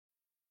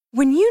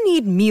When you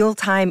need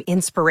mealtime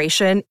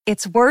inspiration,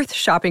 it's worth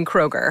shopping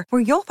Kroger,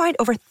 where you'll find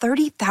over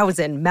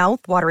 30,000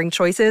 mouth-watering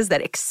choices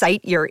that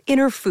excite your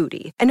inner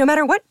foodie. And no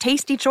matter what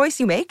tasty choice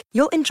you make,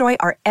 you'll enjoy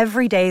our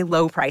everyday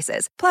low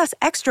prices, plus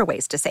extra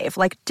ways to save,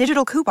 like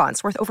digital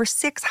coupons worth over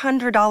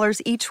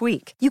 $600 each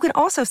week. You can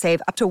also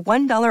save up to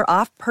 $1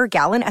 off per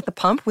gallon at the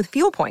pump with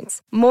fuel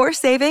points. More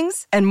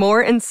savings and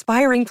more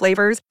inspiring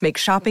flavors make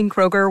shopping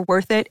Kroger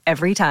worth it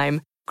every time.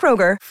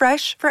 Kroger,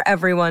 fresh for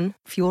everyone.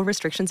 Fuel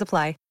restrictions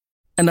apply.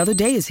 Another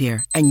day is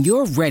here, and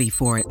you're ready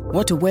for it.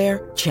 What to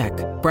wear? Check.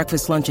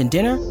 Breakfast, lunch, and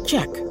dinner?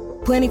 Check.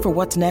 Planning for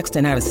what's next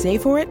and how to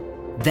save for it?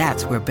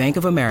 That's where Bank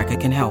of America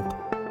can help.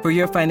 For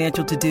your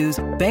financial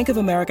to-dos, Bank of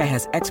America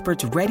has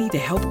experts ready to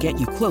help get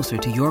you closer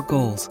to your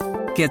goals.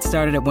 Get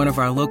started at one of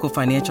our local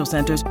financial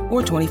centers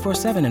or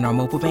 24/7 in our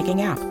mobile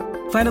banking app.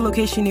 Find a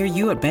location near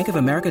you at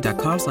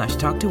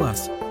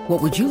bankofamerica.com/talktous.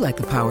 What would you like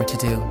the power to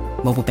do?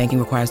 Mobile banking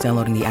requires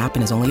downloading the app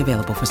and is only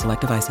available for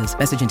select devices.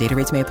 Message and data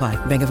rates may apply.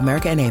 Bank of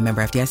America N.A.,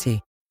 member FDIC.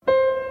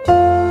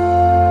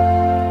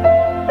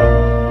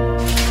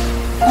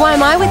 Why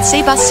am I with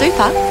Seabus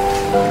Super?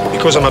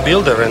 Because I'm a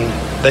builder and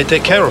they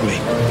take care of me.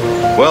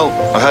 Well,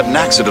 I had an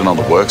accident on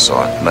the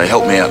worksite and they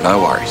helped me out, no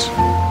worries.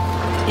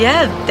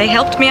 Yeah, they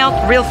helped me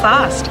out real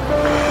fast.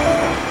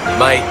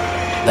 Mate,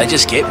 they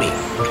just get me.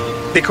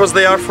 Because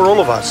they are for all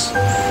of us.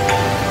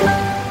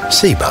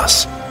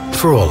 Seabus,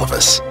 for all of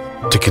us.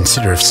 To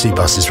consider if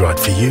Seabus is right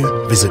for you,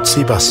 visit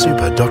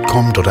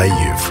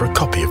cbussuper.com.au for a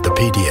copy of the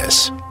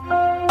PDS.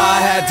 I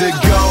had to go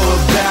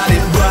about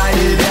it, write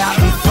it out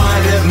and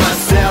find it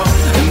myself.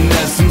 And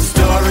there's some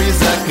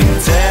stories I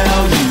can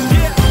tell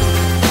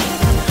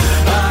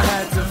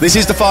you. This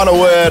is The Final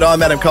Word.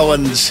 I'm Adam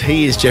Collins.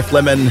 He is Jeff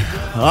Lemon.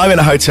 I'm in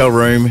a hotel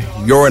room.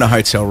 You're in a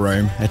hotel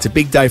room. It's a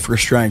big day for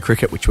Australian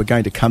cricket, which we're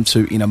going to come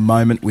to in a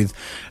moment with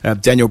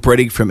Daniel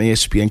Brettig from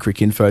ESPN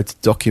Cricket Info to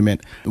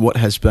document what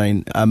has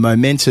been a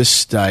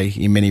momentous day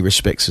in many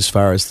respects as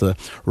far as the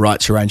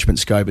rights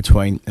arrangements go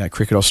between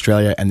Cricket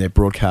Australia and their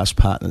broadcast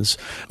partners.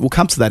 We'll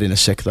come to that in a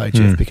sec though,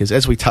 Jeff, because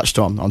as we touched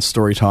on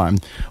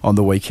Storytime on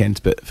the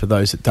weekend, but for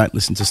those that don't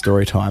listen to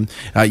Storytime,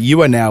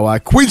 you are now a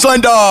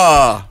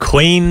Queenslander!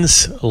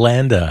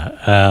 Queenslander,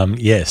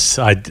 yes.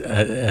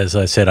 As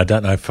I said, I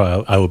don't know if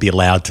I will be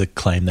allowed to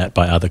claim that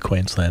by other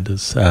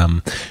Queenslanders,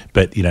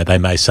 but you know, they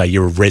may say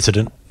you're a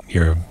resident,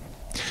 you're a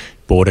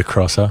border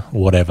crosser,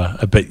 whatever.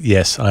 But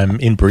yes, I'm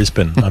in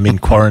Brisbane. I'm in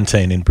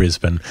quarantine in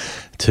Brisbane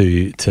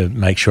to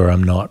make sure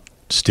I'm not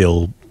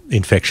still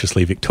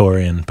infectiously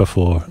Victorian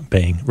before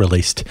being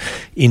released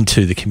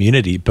into the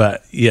community.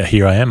 But yeah,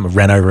 here I am. I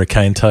ran over a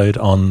cane toad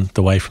on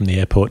the way from the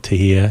airport to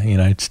here, you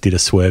know, just did a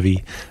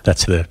swervy.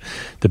 That's the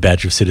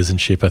badge of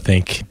citizenship, I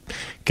think.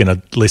 Going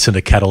to listen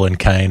to Cattle and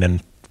Cane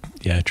and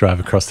drive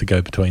across the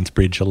Go-Betweens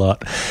Bridge a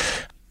lot.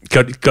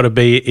 Got to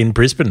be in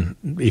Brisbane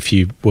if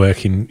you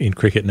work in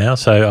cricket now.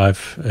 So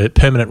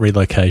permanent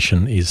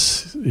relocation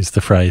is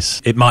the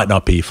phrase. It might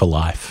not be for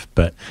life,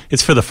 but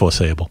it's for the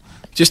foreseeable.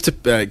 Just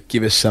to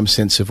give us some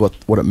sense of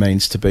what it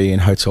means to be in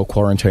hotel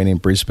quarantine in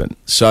Brisbane.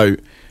 So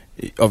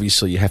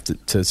obviously you have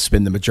to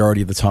spend the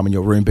majority of the time in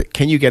your room, but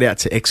can you get out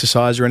to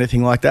exercise or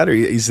anything like that? Or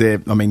is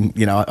there,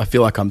 I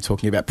feel like I'm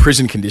talking about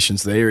prison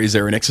conditions there. Is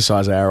there an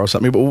exercise hour or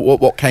something? But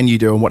what can you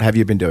do and what have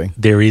you been doing?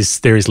 There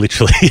is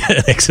literally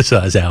an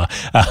exercise hour.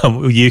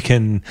 You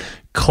can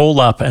call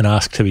up and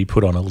ask to be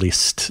put on a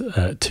list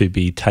to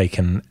be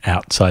taken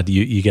outside.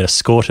 You get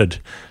escorted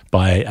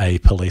by a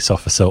police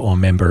officer or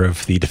member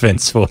of the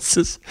Defence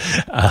Forces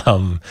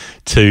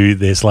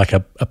there's like a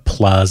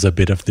plaza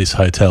bit of this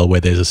hotel where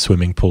there's a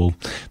swimming pool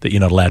that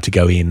you're not allowed to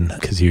go in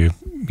because you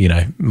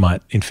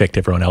might infect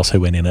everyone else who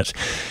went in it.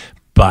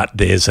 But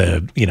there's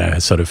a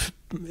sort of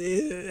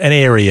an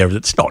area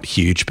that's not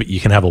huge, but you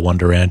can have a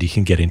wander around. You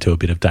can get into a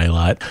bit of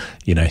daylight.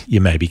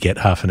 You maybe get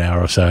half an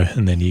hour or so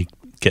and then you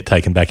get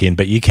taken back in,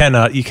 but you can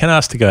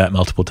ask to go out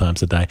multiple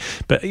times a day.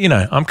 But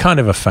I'm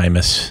kind of a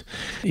famous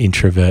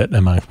introvert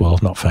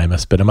not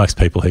famous, but amongst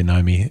people who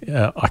know me,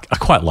 I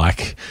quite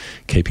like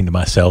keeping to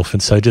myself,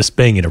 and so just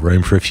being in a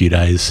room for a few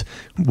days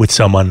with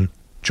someone,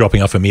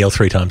 dropping off a meal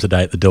 3 times a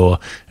day at the door,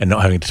 and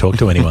not having to talk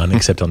to anyone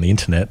except on the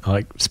internet,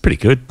 it's pretty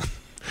good.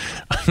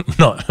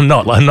 I'm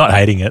not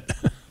hating it.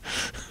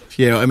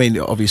 Yeah,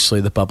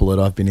 obviously the bubble that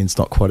I've been in is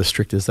not quite as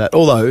strict as that,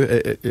 although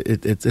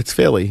it's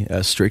fairly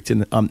strict,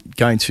 and I'm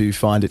going to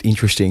find it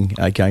interesting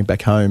going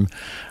back home,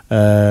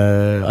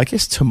 I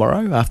guess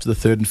tomorrow after the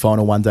third and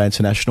final one-day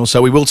international.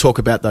 So we will talk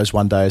about those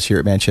one-days here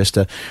at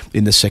Manchester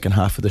in the second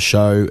half of the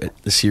show.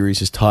 The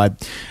series is tied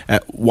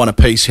at 1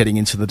 apiece heading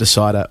into the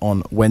decider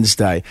on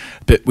Wednesday.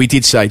 But we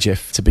did say,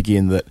 Jeff, to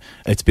begin that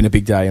it's been a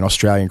big day in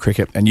Australian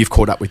cricket, and you've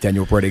caught up with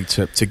Daniel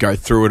Brettig to go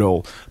through it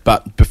all.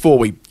 But before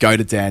we go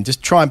to Dan,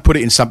 just try and put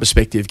it in some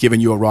perspective, given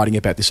you were writing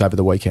about this over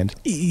the weekend.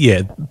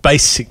 Yeah,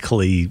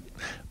 basically,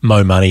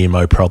 mo money,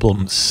 mo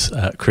problems.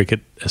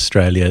 Cricket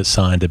Australia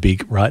signed a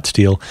big rights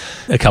deal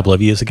a couple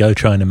of years ago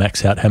trying to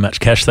max out how much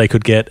cash they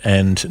could get,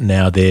 and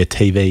now their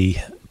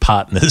TV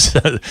partners,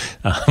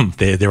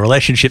 their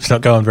relationship's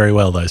not going very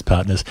well, those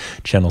partners.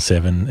 Channel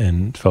 7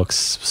 and Fox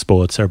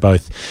Sports are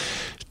both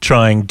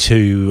trying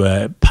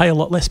to pay a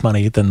lot less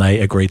money than they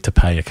agreed to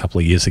pay a couple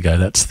of years ago.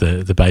 That's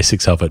the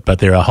basics of it. But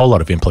there are a whole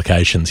lot of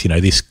implications.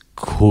 This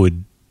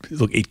could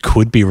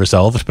be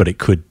resolved, but it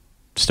could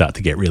start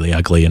to get really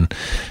ugly, and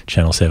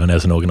Channel 7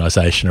 as an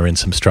organisation are in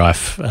some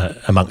strife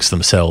amongst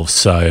themselves.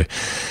 So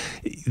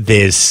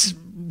there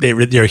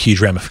are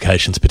huge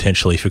ramifications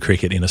potentially for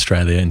cricket in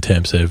Australia in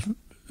terms of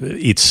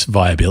its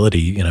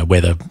viability,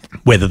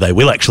 whether they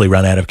will actually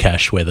run out of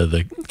cash, whether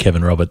the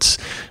Kevin Roberts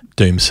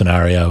doom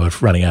scenario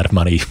of running out of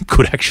money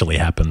could actually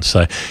happen.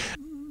 So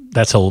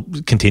that's all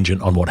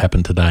contingent on what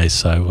happened today.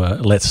 So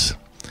let's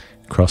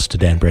cross to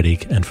Dan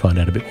Bredig and find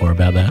out a bit more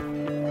about that.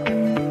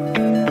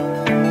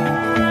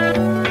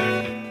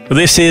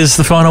 This is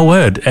The Final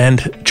Word,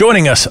 and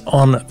joining us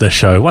on the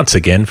show once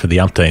again for the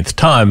umpteenth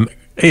time,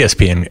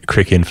 ESPN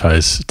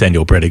Cricinfo's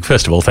Daniel Bredig.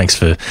 First of all, thanks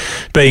for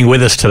being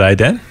with us today,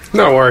 Dan.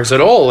 No worries at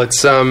all.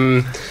 It's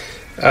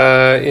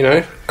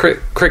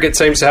cricket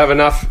seems to have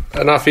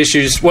enough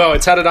issues. Well,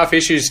 it's had enough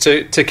issues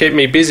to keep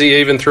me busy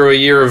even through a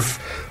year of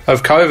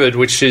COVID,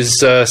 which is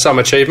some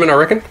achievement, I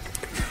reckon.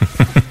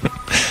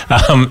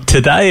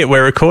 Today,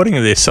 we're recording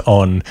this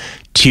on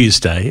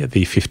Tuesday,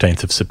 the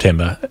 15th of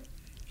September.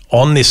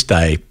 On this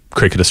day,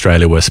 Cricket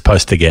Australia were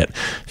supposed to get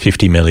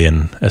 50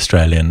 million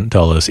Australian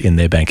dollars in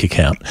their bank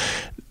account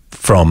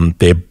from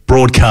their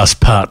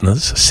broadcast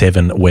partners,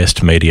 Seven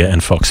West Media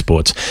and Fox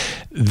Sports.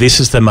 This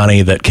is the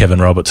money that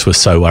Kevin Roberts was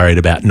so worried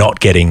about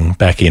not getting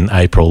back in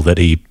April that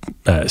he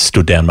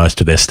stood down most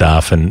of their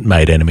staff and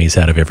made enemies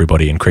out of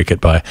everybody in cricket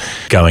by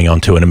going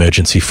on to an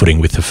emergency footing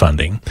with the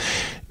funding.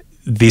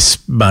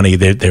 This money,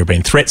 there have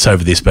been threats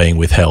over this being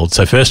withheld.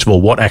 So first of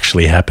all, what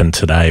actually happened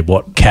today?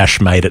 What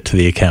cash made it to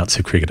the accounts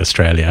of Cricket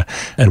Australia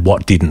and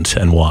what didn't,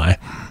 and why?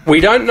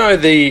 We don't know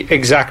the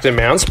exact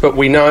amounts, but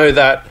we know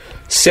that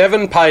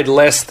Seven paid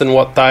less than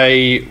what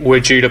they were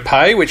due to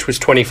pay, which was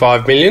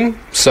 25 million.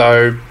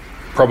 So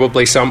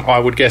probably I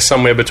would guess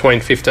somewhere between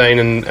 15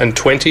 and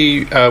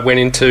 20 went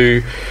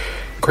into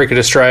Cricket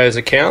Australia's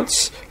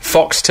accounts.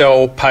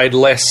 Foxtel paid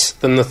less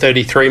than the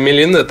 33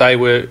 million that they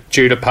were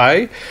due to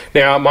pay.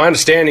 Now, my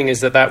understanding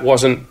is that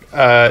wasn't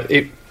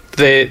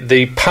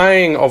the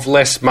paying of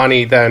less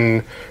money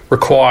than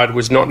required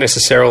was not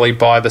necessarily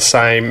by the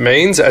same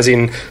means, as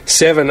in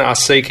Seven are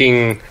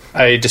seeking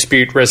a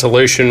dispute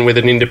resolution with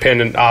an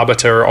independent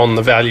arbiter on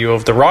the value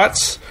of the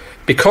rights.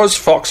 Because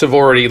Fox have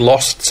already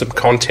lost some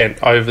content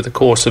over the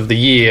course of the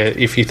year,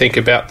 if you think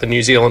about the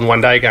New Zealand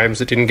one-day games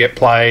that didn't get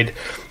played,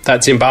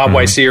 that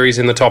Zimbabwe series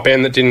in the top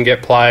end that didn't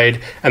get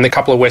played, and the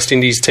couple of West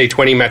Indies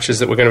T20 matches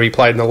that were going to be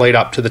played in the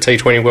lead-up to the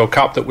T20 World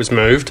Cup that was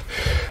moved,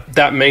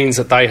 that means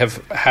that they have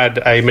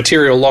had a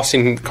material loss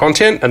in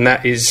content, and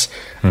that is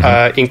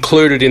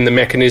included in the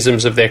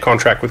mechanisms of their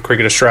contract with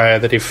Cricket Australia,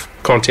 that if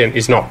content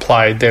is not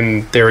played,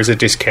 then there is a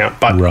discount.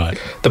 But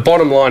the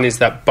bottom line is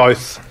that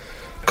both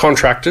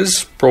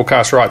contractors,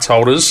 broadcast rights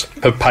holders,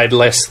 have paid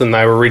less than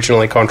they were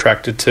originally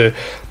contracted to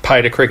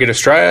pay to Cricket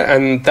Australia,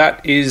 and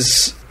that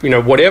is,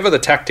 whatever the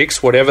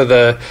tactics, whatever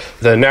the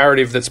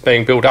narrative that's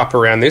being built up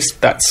around this,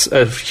 that's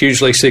a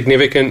hugely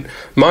significant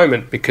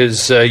moment,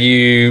 because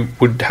you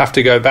would have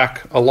to go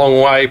back a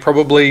long way,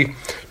 probably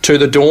to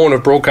the dawn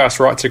of broadcast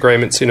rights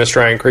agreements in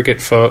Australian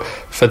cricket for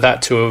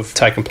that to have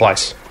taken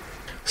place.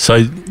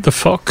 So the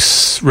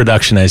Fox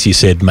reduction, as you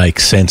said,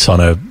 makes sense on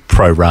a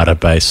pro rata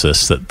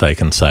basis, that they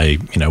can say,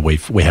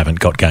 we haven't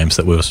got games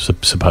that we were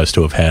supposed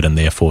to have had, and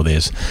therefore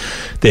there's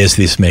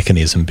this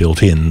mechanism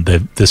built in.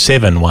 The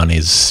Seven one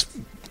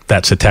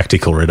that's a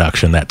tactical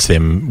reduction. That's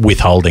them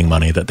withholding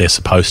money that they're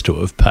supposed to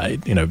have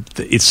paid.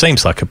 It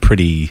seems like a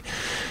pretty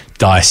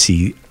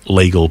dicey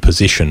legal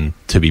position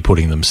to be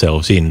putting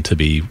themselves in, to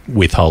be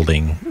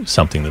withholding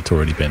something that's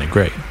already been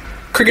agreed.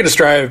 Cricket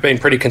Australia have been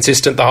pretty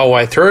consistent the whole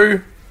way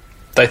through.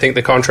 They think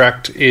the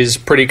contract is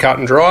pretty cut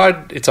and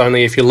dried. It's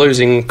only if you're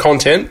losing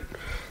content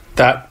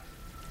that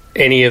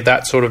any of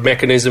that sort of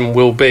mechanism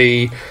will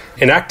be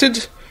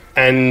enacted,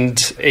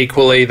 and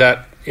equally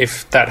that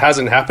if that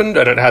hasn't happened,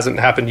 and it hasn't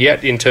happened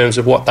yet in terms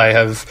of what they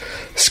have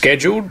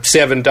scheduled,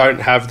 Seven don't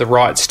have the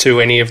rights to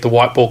any of the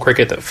white ball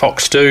cricket that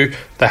Fox do.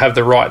 They have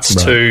the rights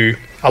to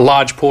a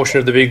large portion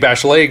of the Big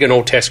Bash League and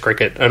all Test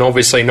cricket, and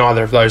obviously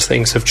neither of those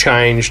things have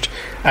changed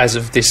as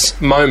of this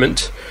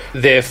moment.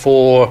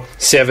 Therefore,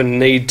 Seven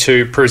need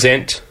to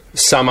present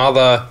some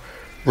other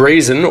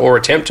reason, or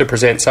attempt to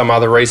present some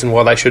other reason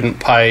why they shouldn't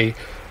pay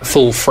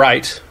full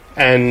freight,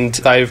 and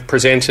they've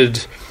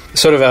presented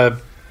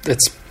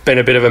it's been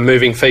a bit of a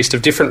moving feast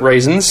of different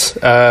reasons,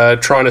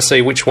 trying to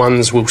see which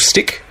ones will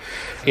stick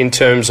in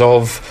terms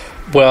of,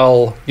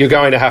 well, you're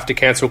going to have to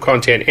cancel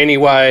content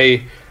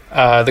anyway,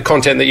 the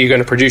content that you're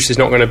going to produce is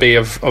not going to be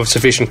of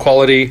sufficient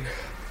quality.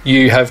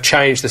 You have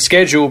changed the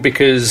schedule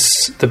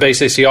because the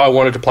BCCI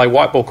wanted to play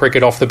white ball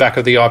cricket off the back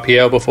of the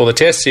IPL before the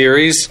Test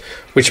series,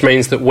 which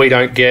means that we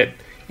don't get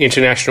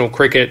international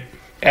cricket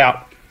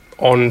out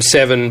on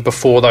Seven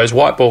before those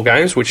white ball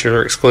games, which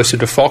are exclusive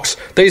to Fox.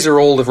 These are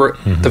all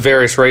the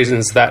various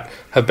reasons that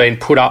have been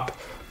put up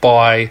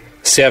by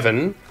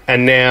Seven,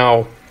 and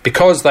now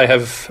because they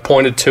have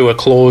pointed to a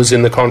clause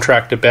in the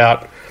contract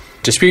about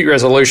dispute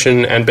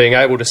resolution and being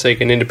able to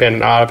seek an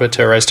independent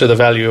arbiter as to the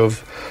value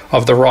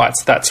of the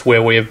rights, that's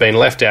where we have been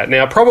left at.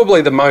 Now,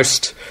 probably the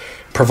most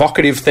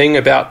provocative thing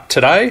about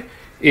today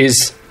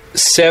is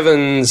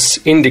Seven's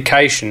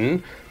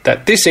indication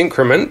that this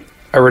increment,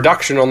 a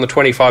reduction on the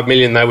 $25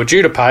 million they were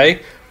due to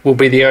pay, will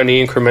be the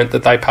only increment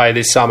that they pay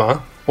this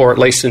summer, or at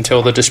least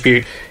until the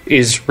dispute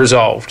is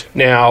resolved.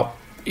 Now,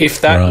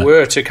 if that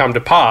were to come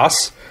to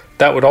pass,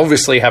 that would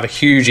obviously have a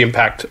huge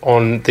impact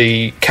on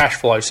the cash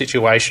flow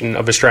situation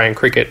of Australian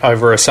cricket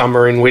over a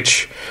summer in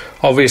which,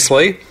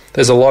 obviously,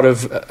 there's a lot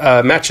of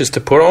matches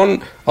to put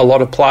on, a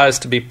lot of players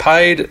to be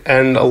paid,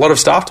 and a lot of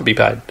staff to be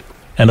paid.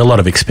 And a lot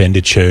of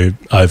expenditure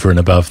over and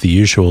above the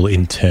usual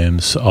in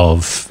terms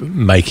of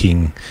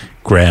making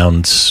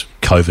grounds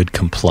COVID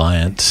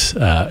compliant,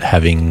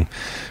 having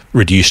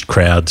reduced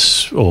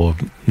crowds or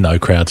no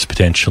crowds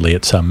potentially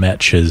at some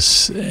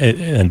matches,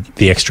 and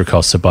the extra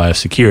costs of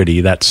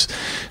biosecurity. That's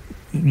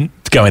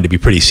going to be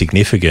pretty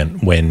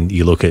significant when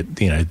you look at,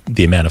 you know,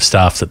 the amount of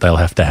staff that they'll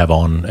have to have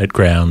on at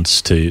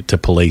grounds to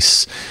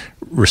police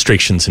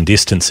restrictions and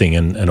distancing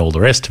and all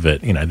the rest of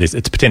it. You know,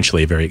 it's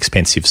potentially a very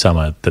expensive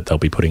summer that they'll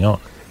be putting on.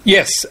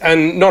 Yes,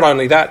 and not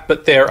only that,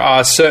 but there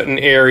are certain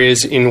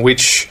areas in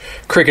which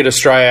Cricket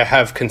Australia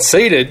have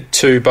conceded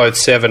to both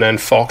Seven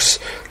and Fox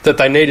that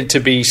they needed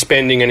to be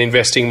spending and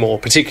investing more,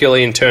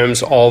 particularly in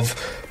terms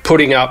of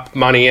putting up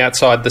money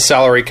outside the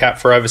salary cap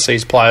for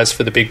overseas players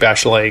for the Big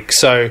Bash League.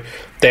 So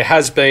there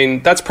has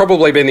been, that's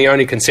probably been the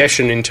only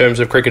concession in terms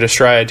of Cricket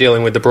Australia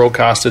dealing with the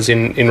broadcasters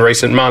in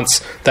recent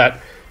months,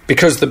 that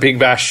because the Big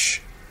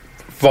Bash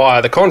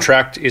via the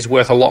contract is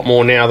worth a lot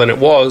more now than it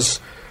was,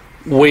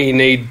 we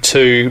need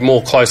to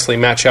more closely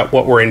match up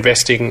what we're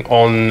investing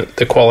on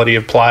the quality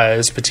of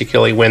players,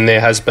 particularly when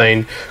there has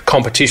been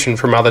competition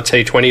from other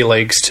T20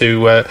 leagues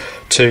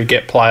to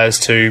get players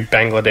to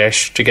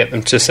Bangladesh, to get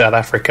them to South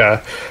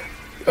Africa,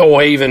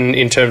 or even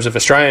in terms of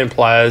Australian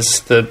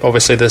players,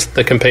 obviously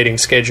the competing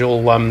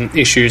schedule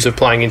issues of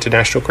playing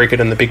international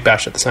cricket and the Big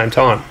Bash at the same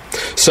time.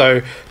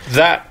 So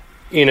that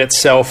in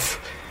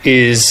itself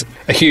is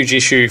a huge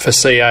issue for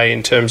CA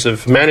in terms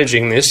of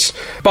managing this.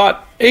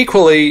 But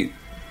equally,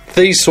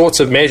 these sorts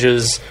of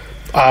measures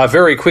are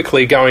very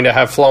quickly going to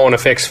have flow-on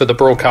effects for the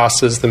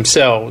broadcasters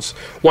themselves.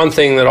 One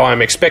thing that I'm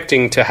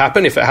expecting to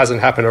happen, if it hasn't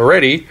happened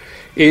already,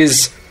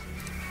 is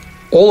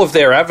all of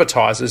their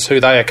advertisers who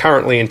they are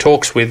currently in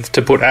talks with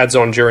to put ads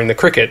on during the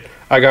cricket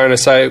are going to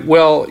say,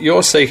 well,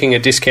 you're seeking a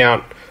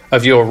discount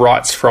of your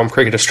rights from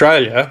Cricket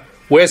Australia.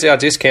 Where's our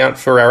discount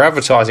for our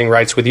advertising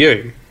rates with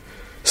you?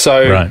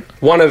 So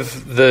one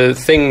of the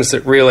things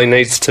that really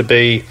needs to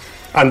be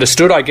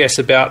understood, I guess,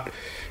 about,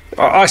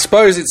 I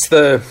suppose it's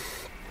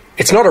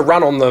not a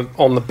run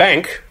on the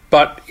bank,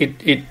 but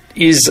it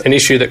is an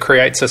issue that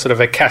creates a sort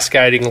of a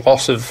cascading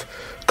loss of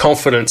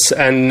confidence,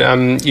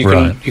 and you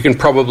can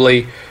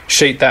probably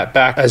sheet that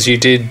back, as you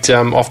did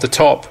off the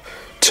top,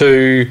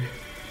 to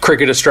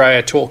Cricket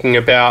Australia talking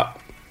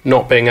about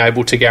not being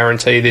able to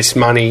guarantee this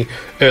money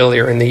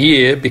earlier in the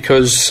year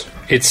because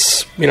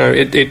it's, you know,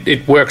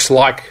 it works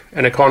like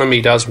an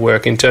economy does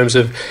work in terms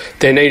of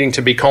there needing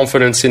to be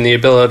confidence in the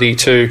ability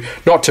to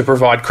not to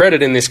provide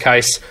credit in this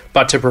case,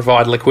 but to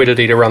provide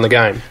liquidity to run the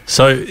game.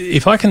 So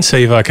if I can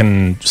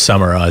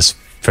summarise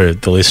for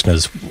the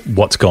listeners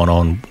what's gone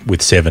on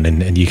with Seven,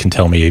 and you can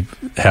tell me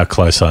how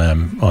close I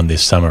am on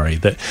this summary,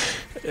 that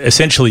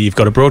essentially you've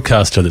got a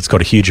broadcaster that's got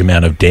a huge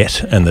amount of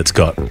debt and that's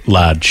got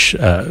large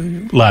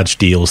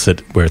deals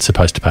where it's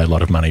supposed to pay a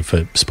lot of money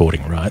for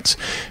sporting rights.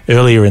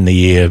 Earlier in the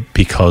year,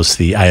 because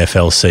the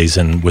AFL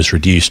season was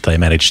reduced, they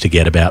managed to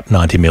get about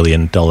 $90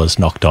 million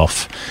knocked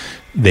off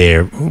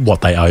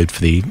what they owed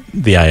for the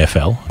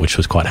AFL, which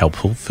was quite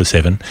helpful for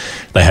Seven.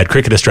 They had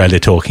Cricket Australia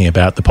talking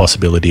about the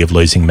possibility of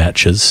losing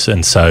matches,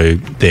 and so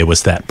there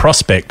was that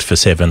prospect for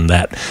Seven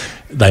that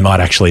they might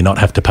actually not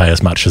have to pay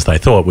as much as they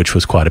thought, which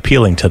was quite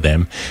appealing to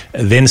them.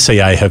 Then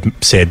CA have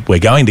said, we're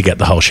going to get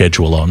the whole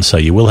schedule on, so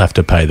you will have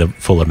to pay the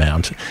full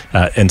amount.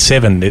 And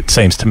Seven, it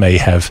seems to me,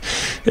 have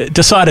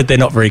decided they're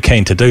not very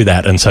keen to do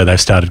that, and so they've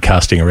started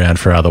casting around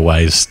for other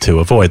ways to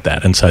avoid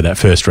that. And so that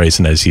first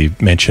reason, as you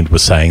mentioned,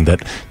 was saying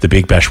that the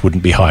Big Bash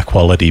wouldn't be high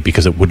quality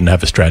because it wouldn't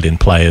have Australian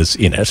players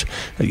in it,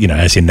 you know,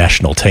 as in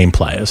national team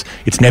players.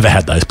 It's never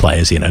had those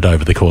players in it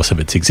over the course of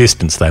its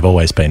existence. They've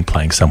always been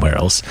playing somewhere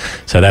else.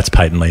 So that's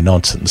patently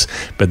nonsense.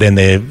 But then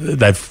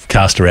they've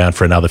cast around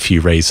for another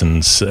few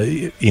reasons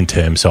in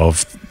terms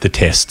of the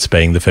tests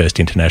being the first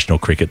international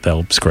cricket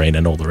they'll screen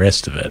and all the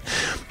rest of it.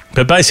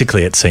 But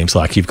basically it seems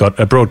like you've got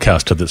a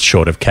broadcaster that's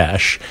short of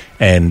cash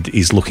and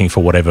is looking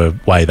for whatever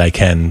way they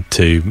can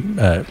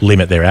to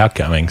limit their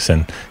outgoings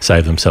and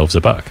save themselves a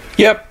buck.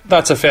 Yep,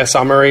 that's a fair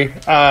summary.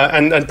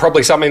 And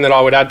probably something that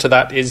I would add to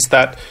that is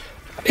that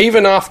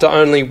even after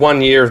only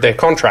 1 year of their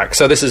contract,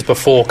 so this is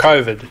before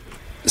COVID,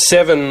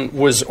 Seven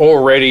was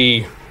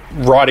already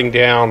writing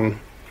down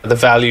the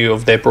value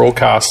of their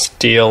broadcast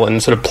deal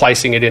and sort of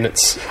placing it in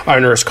its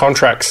onerous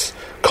contracts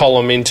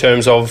column in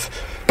terms of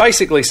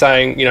basically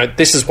saying,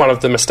 this is one of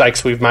the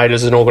mistakes we've made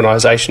as an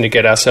organisation to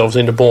get ourselves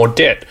into more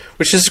debt,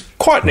 which is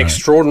quite an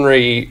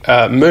extraordinary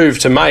move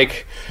to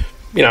make,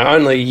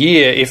 only a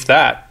year, if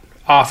that,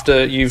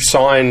 after you've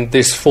signed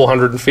this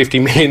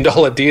 $450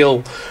 million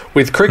deal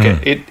with cricket.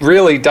 It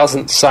really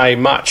doesn't say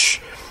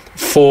much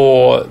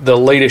for the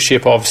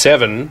leadership of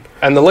Seven,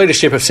 and the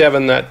leadership of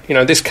Seven that,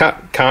 this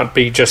can't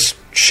be just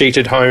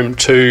sheeted home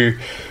to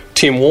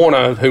Tim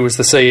Warner, who was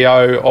the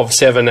CEO of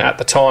Seven at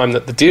the time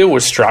that the deal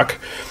was struck.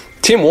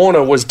 Tim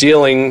Warner was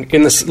dealing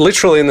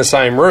literally in the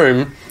same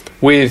room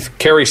with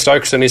Kerry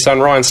Stokes and his son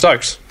Ryan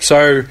Stokes.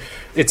 So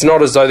it's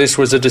not as though this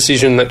was a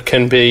decision that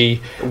can be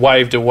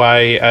waved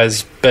away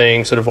as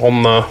being sort of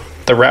on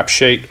the rap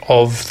sheet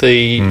of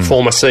the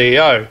former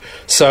CEO.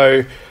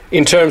 So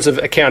in terms of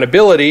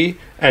accountability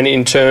and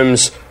in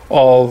terms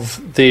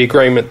of the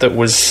agreement that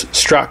was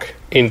struck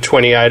in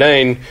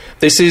 2018,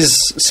 this is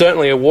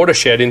certainly a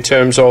watershed in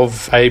terms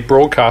of a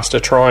broadcaster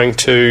trying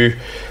to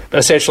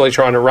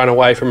run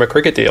away from a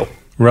cricket deal.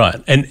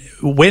 Right. And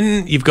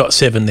when you've got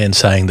Seven then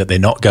saying that they're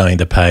not going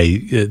to pay,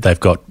 they've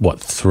got,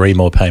 3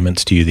 more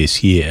payments due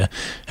this year,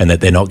 and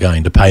that they're not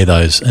going to pay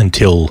those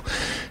until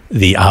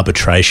the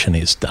arbitration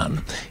is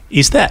done.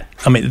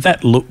 That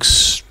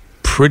looks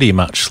pretty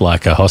much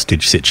like a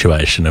hostage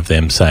situation of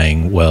them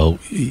saying, well,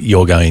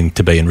 you're going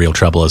to be in real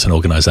trouble as an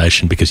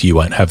organisation because you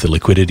won't have the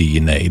liquidity you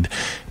need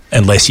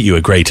unless you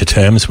agree to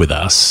terms with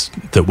us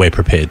that we're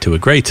prepared to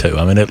agree to.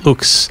 It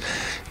looks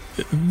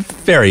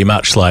very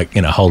much like,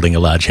 holding a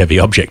large heavy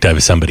object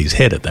over somebody's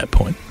head at that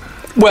point.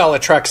 Well,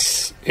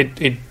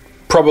 it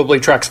probably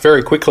tracks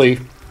very quickly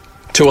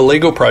to a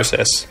legal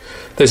process.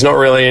 There's not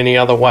really any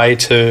other way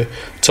to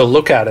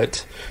look at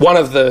it. One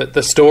of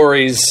the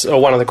stories,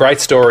 or one of the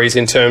great stories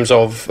in terms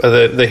of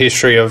the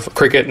history of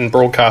cricket and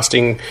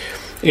broadcasting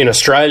in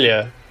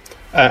Australia,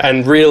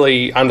 and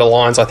really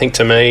underlines, I think,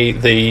 to me,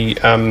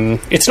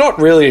 it's not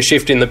really a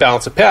shift in the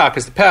balance of power,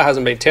 because the power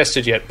hasn't been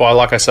tested yet by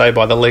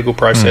the legal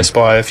process,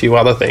 by a few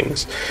other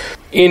things.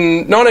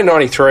 In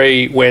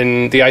 1993,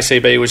 when the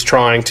ACB was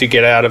trying to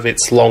get out of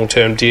its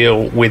long-term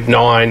deal with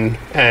Nine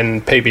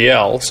and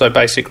PBL, so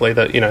basically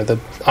the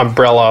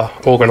umbrella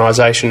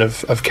organisation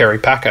of Kerry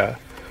Packer,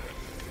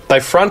 they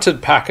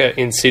fronted Packer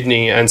in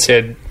Sydney and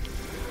said,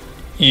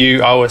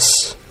 you owe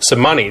us some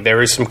money.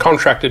 There is some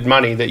contracted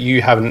money that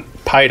you haven't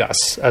paid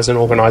us as an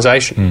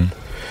organisation.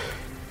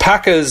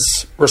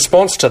 Packer's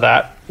response to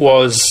that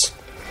was,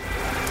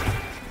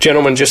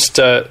 gentlemen, just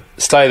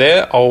stay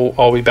there.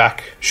 I'll be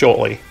back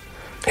shortly.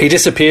 He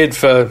disappeared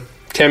for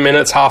 10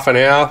 minutes, half an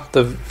hour.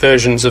 The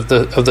versions of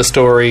the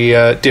story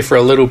differ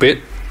a little bit.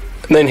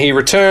 And then he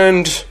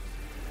returned.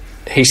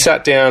 He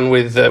sat down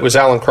with was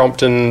Alan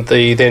Crompton,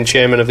 the then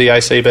chairman of the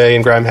ACB,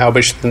 and Graham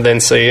Halbish, the then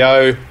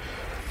CEO.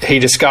 He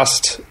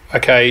discussed, I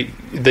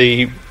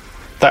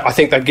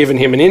think they'd given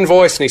him an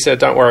invoice, and he said,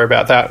 don't worry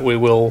about that,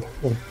 we'll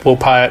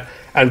pay it.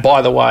 And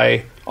by the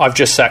way, I've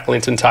just sacked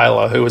Linton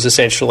Taylor, who was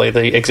essentially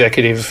the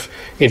executive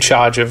in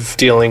charge of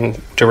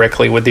dealing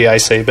directly with the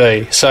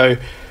ACB. So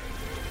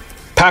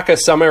Packer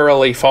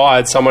summarily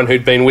fired someone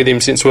who'd been with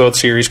him since World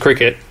Series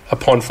cricket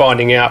upon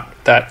finding out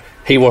that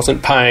he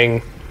wasn't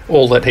paying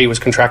all that he was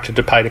contracted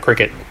to pay to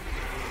cricket.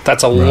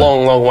 That's a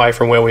long, long way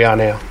from where we are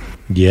now.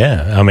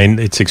 Yeah,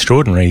 it's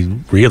extraordinary,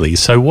 really.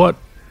 So what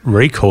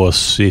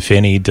recourse, if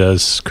any,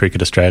 does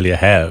Cricket Australia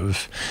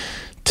have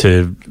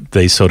to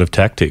these sort of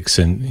tactics,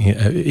 and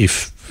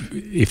if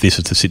this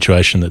is the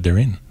situation that they're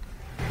in?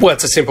 Well,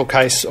 it's a simple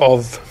case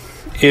of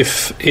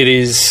if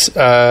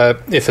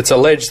it's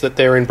alleged that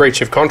they're in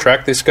breach of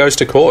contract, this goes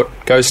to court,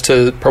 goes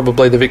to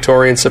probably the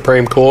Victorian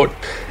Supreme Court,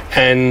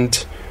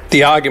 and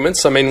the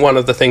arguments. One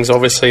of the things,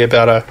 obviously,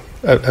 about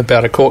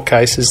a court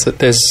case is that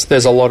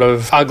there's a lot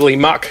of ugly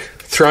muck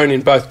thrown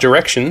in both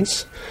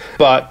directions.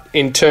 But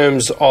in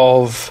terms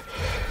of,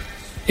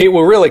 it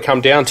will really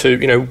come down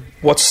to,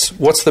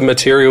 what's the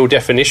material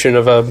definition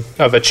of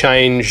a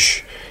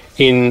change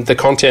in the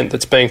content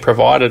that's being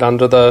provided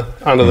under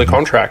the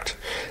contract.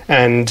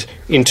 And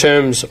in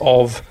terms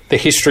of the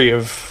history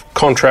of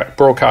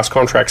broadcast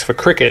contracts for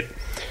cricket,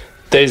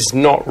 there's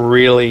not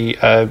really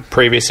a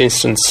previous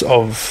instance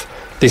of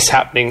this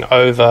happening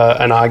over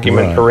an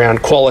argument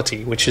around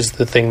quality, which is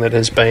the thing that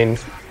has been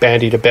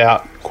bandied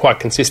about quite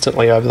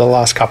consistently over the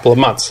last couple of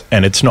months.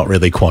 And it's not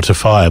really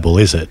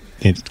quantifiable, is it?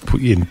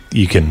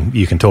 You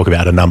can talk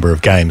about a number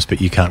of games,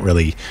 but you can't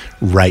really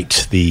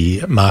rate the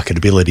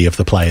marketability of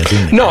the players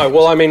in the No, games.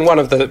 Well,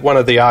 one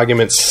of the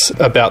arguments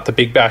about the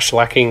Big Bash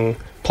lacking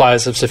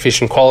players of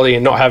sufficient quality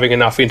and not having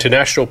enough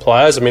international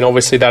players,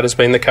 obviously that has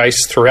been the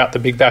case throughout the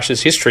Big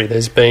Bash's history.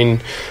 There's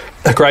been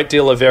a great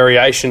deal of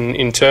variation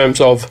in terms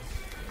of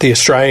the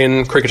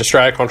Cricket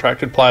Australia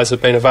contracted players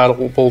have been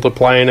available to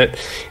play in it.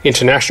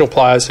 International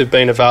players have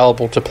been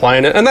available to play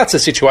in it. And that's a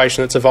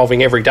situation that's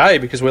evolving every day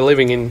because we're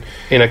living in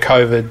a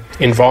COVID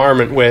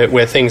environment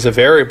where things are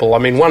variable.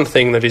 One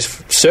thing that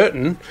is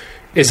certain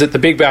is that the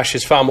Big Bash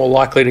is far more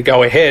likely to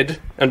go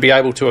ahead and be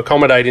able to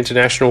accommodate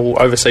international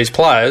overseas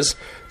players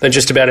than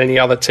just about any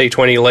other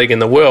T20 league in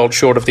the world,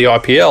 short of the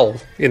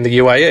IPL in the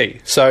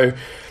UAE. So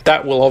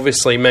that will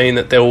obviously mean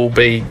that there will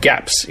be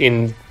gaps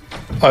in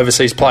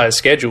overseas players'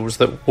 schedules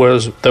that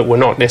were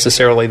not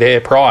necessarily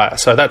there prior.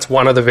 So that's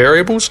one of the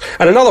variables.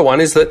 And another one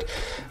is that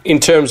in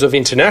terms of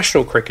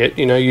international cricket,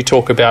 you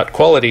talk about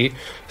quality.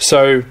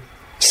 So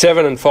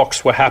Seven and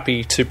Fox were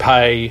happy to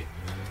pay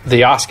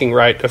the asking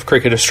rate of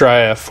Cricket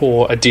Australia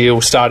for a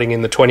deal starting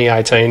in the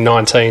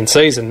 2018-19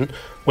 season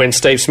when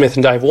Steve Smith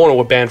and Dave Warner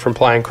were banned from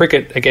playing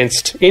cricket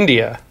against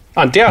India.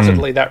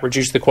 Undoubtedly, that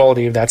reduced the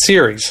quality of that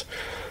series.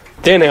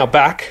 They're now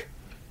back.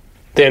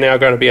 They're now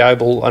going to be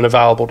able and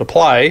available to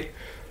play,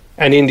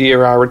 and India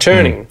are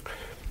returning.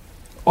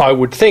 I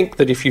would think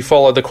that if you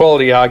follow the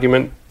quality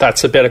argument,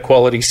 that's a better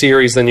quality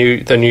series than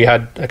you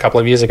had a couple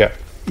of years ago.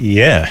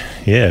 Yeah,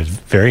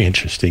 very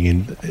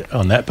interesting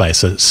on that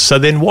basis. So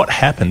then what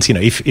happens,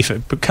 if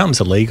it becomes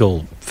a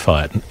legal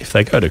fight, if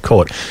they go to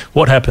court,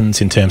 what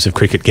happens in terms of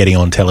cricket getting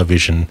on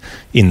television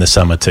in the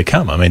summer to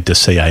come? I mean, does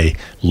CA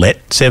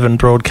let Seven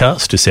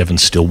broadcast? Does Seven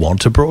still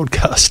want to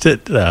broadcast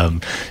it?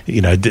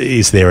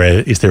 Is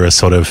there a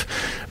sort of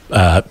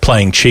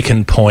playing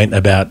chicken point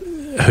about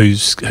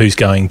who's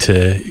going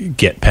to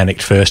get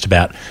panicked first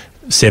about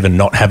Seven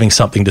not having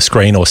something to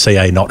screen or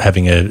CA not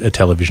having a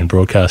television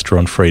broadcaster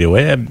on free to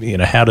air?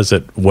 How does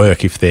it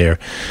work if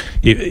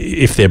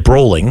they're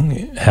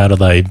brawling? How do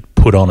they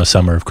put on a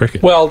summer of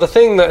cricket? Well, the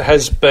thing that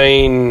has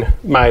been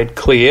made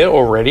clear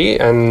already,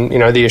 and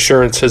the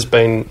assurance has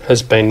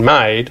been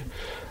made,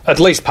 at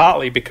least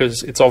partly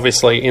because it's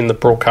obviously in the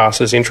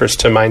broadcaster's interest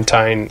to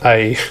maintain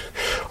I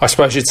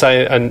suppose you'd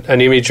say, an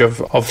image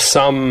of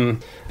some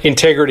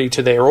integrity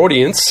to their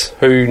audience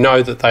who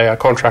know that they are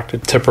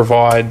contracted to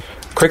provide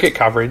cricket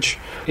coverage,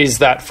 is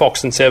that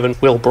Fox and Seven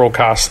will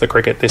broadcast the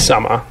cricket this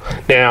summer.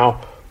 Now,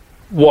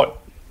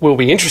 what will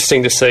be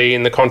interesting to see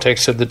in the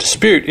context of the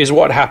dispute is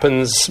what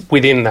happens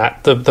within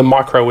that, the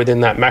micro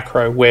within that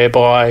macro,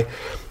 whereby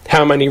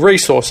how many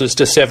resources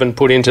does Seven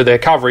put into their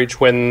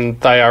coverage when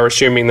they are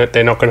assuming that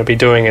they're not going to be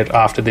doing it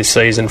after this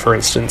season, for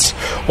instance?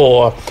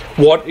 Or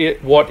what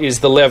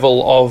is the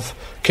level of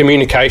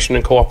communication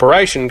and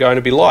cooperation going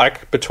to be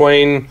like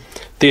between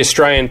the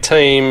Australian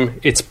team,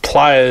 its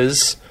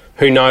players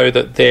who know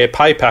that their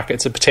pay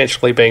packets are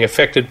potentially being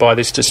affected by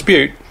this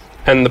dispute,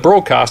 and the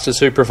broadcasters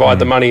who provide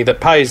the money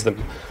that pays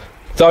them?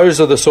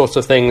 Those are the sorts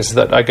of things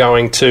that are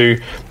going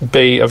to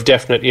be of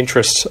definite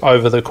interest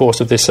over the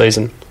course of this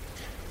season.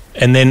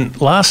 And then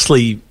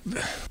lastly,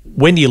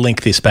 when you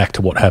link this back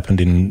to what happened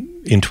in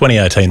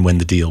 2018 when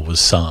the deal was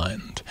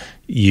signed,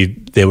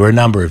 there were a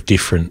number of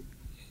different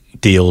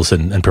deals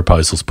and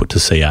proposals put to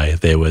CA.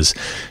 There was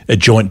a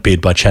joint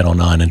bid by Channel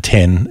 9 and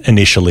 10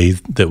 initially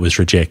that was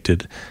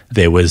rejected.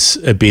 There was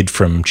a bid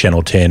from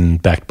Channel 10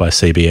 backed by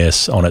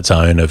CBS on its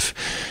own of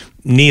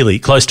nearly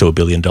close to $1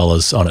 billion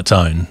on its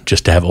own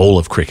just to have all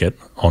of cricket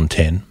on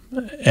 10.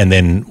 And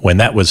then when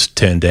that was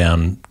turned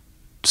down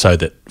so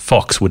that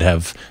Fox would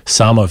have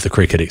some of the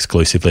cricket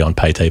exclusively on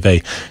pay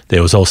TV,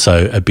 there was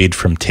also a bid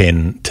from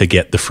 10 to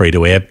get the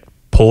free-to-air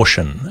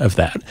portion of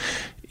that.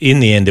 In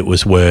the end, it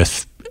was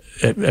worth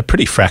a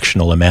pretty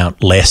fractional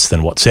amount less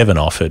than what Seven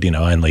offered,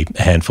 only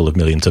a handful of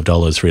millions of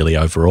dollars really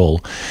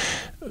overall.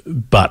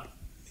 But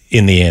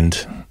in the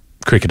end,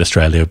 Cricket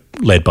Australia,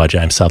 led by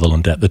James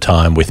Sutherland at the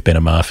time with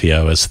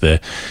Benamafio as the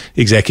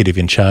executive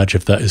in charge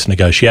of those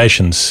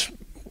negotiations,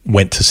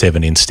 went to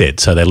Seven instead.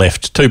 So they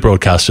left two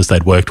broadcasters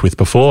they'd worked with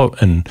before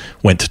and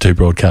went to two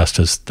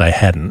broadcasters they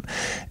hadn't.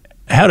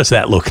 How does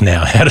that look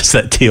now? How does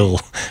that deal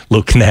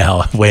look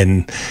now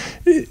when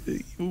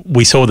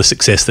we saw the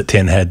success that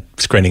 10 had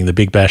screening the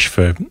Big Bash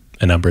for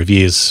a number of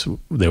years?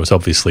 There was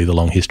obviously the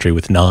long history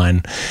with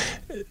 9.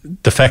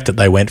 The fact that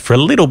they went for a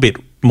little bit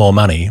more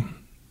money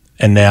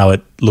and now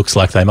it looks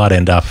like they might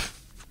end up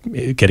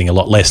getting a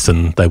lot less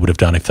than they would have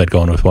done if they'd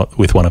gone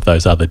with one of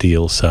those other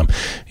deals.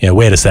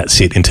 Where does that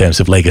sit in terms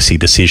of legacy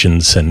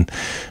decisions and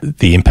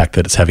the impact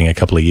that it's having a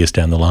couple of years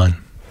down the line?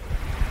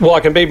 Well, I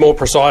can be more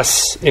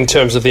precise in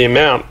terms of the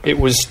amount. It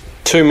was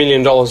 $2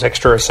 million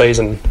extra a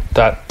season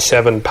that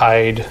Seven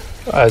paid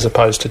as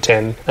opposed to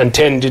 10. And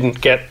 10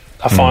 didn't get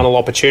a final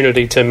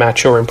opportunity to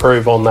match or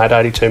improve on that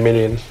 $82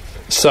 million.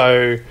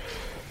 So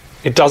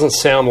it doesn't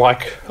sound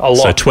like a lot.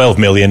 So $12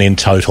 million in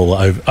total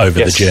over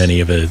the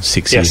journey of a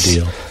 6-year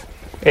deal.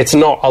 It's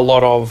not a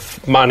lot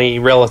of money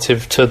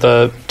relative to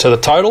the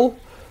total.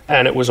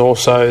 And it was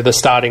also the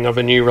starting of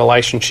a new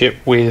relationship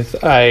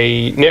with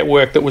a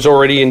network that was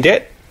already in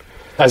debt,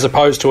 as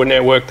opposed to a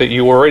network that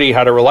you already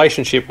had a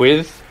relationship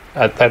with,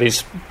 that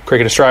is,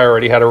 Cricket Australia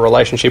already had a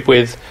relationship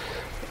with,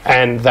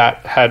 and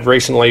that had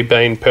recently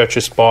been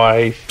purchased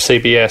by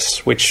CBS,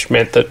 which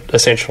meant that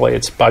essentially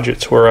its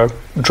budgets were a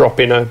drop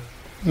in a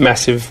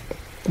massive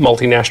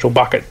multinational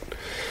bucket.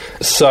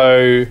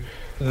 So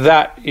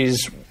that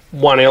is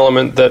one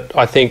element that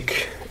I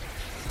think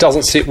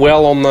doesn't sit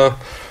well on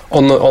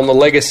the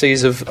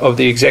legacies of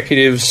the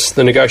executives,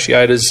 the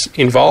negotiators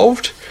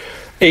involved.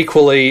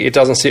 Equally, it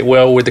doesn't sit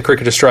well with the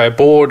Cricket Australia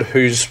board,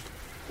 whose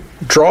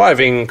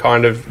driving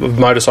kind of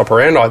modus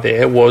operandi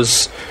there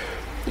was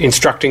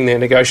instructing their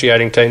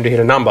negotiating team to hit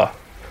a number.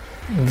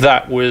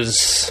 That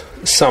was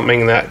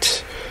something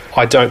that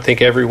I don't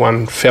think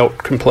everyone felt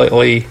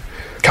completely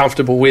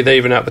comfortable with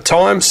even at the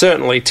time.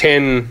 Certainly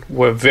 10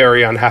 were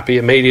very unhappy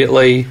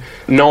immediately.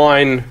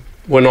 9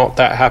 were not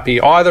that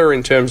happy either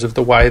in terms of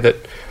the way that,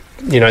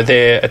 you know,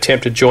 their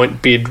attempted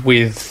joint bid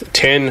with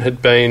 10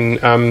 had been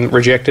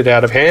rejected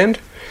out of hand,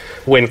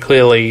 when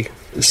clearly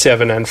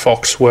 7 and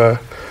Fox were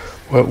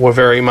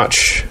very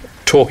much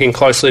talking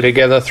closely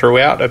together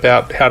throughout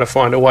about how to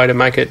find a way to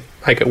make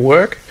it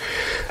work.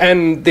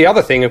 And the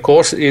other thing, of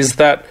course, is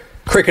that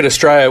Cricket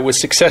Australia was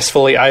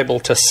successfully able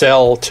to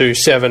sell to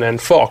 7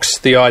 and Fox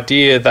the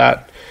idea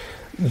that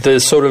the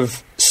sort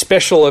of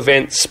special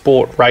event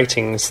sport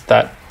ratings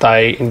that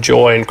they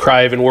enjoy and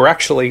crave and were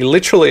actually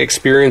literally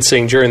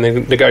experiencing during the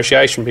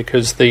negotiation,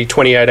 because the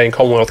 2018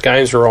 Commonwealth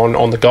Games were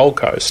on the Gold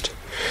Coast.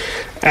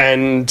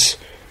 And,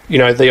 you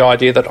know, the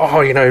idea that,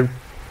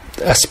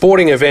 a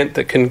sporting event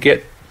that can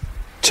get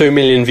 2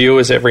 million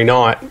viewers every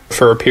night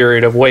for a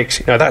period of weeks,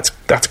 you know, that's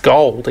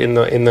gold in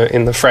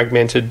the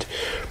fragmented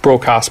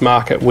broadcast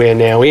market we're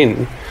now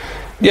in.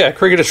 Yeah,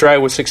 Cricket Australia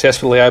was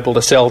successfully able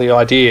to sell the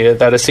idea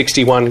that a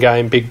 61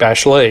 game Big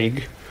Bash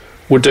League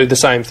would do the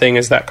same thing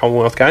as that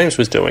Commonwealth Games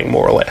was doing,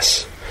 more or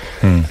less.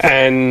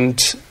 And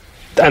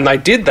they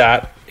did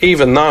that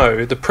even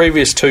though the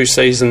previous 2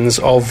 seasons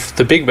of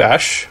the Big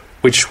Bash,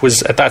 which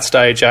was at that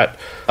stage at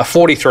a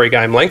 43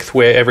 game length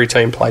where every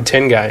team played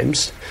 10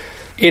 games,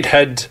 it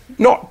had,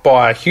 not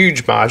by a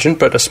huge margin,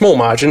 but a small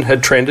margin,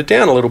 had trended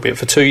down a little bit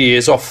for 2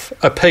 years off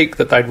a peak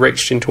that they'd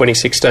reached in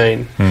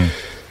 2016.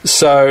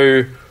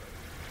 So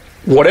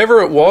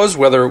whatever it was,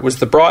 whether it was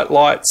the bright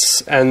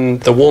lights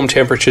and the warm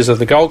temperatures of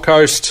the Gold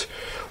Coast,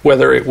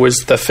 whether it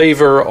was the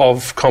fever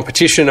of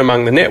competition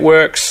among the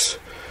networks,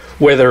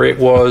 whether it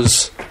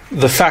was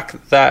the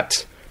fact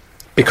that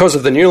because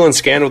of the Newland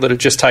scandal that had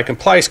just taken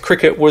place,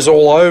 cricket was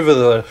all over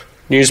the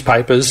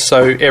newspapers,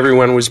 so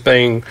everyone was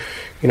being,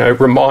 you know,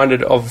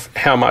 reminded of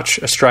how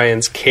much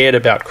Australians cared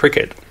about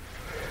cricket.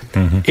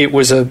 It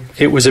was a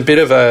bit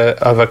of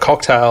a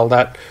cocktail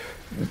that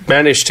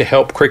managed to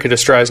help Cricket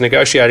Australia's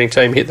negotiating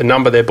team hit the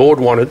number their board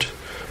wanted,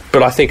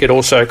 but I think it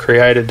also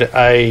created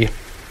a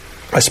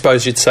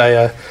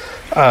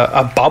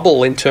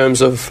bubble in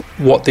terms of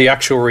what the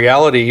actual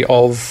reality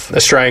of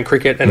Australian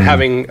cricket and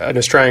having an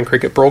Australian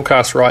cricket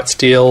broadcast rights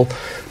deal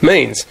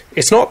means.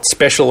 It's not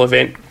special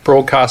event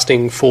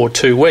broadcasting for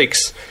 2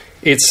 weeks.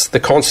 It's the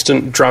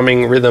constant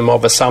drumming rhythm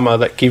of a summer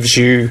that gives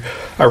you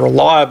a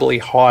reliably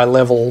high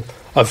level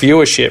of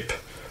viewership,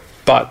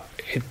 but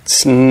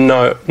it's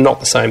not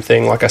the same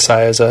thing, like I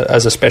say, as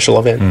a special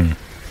event.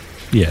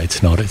 Yeah,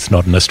 it's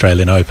not an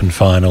Australian Open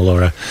final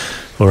or a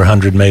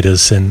 100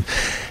 metres, and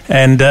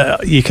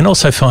you can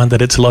also find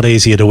that it's a lot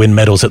easier to win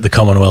medals at the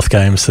Commonwealth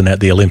Games than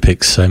at the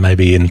Olympics. So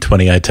maybe in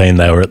 2018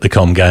 they were at the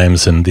Com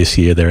Games and this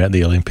year they're at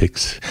the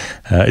Olympics.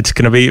 It's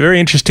going to be very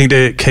interesting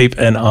to keep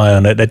an eye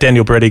on it.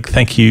 Daniel Bredig,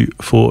 thank you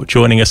for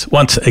joining us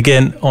once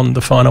again on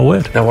The Final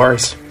Word. No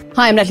worries.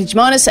 Hi, I'm Natalie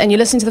Jimonis and you're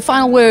listening to The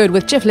Final Word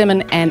with Jeff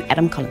Lemon and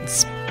Adam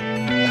Collins.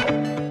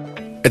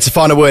 It's a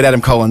final word,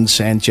 Adam Collins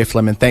and Jeff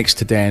Lemon. Thanks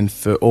to Dan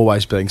for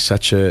always being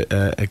such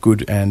a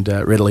good and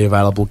readily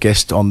available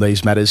guest on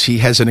these matters. He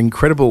has an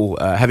incredible,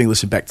 having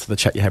listened back to the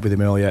chat you had with him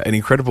earlier, an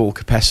incredible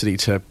capacity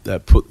to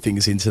put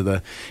things into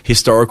the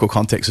historical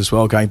context as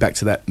well, going back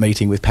to that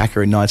meeting with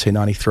Packer in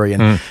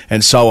 1993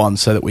 and so on,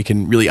 so that we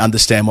can really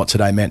understand what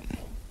today meant.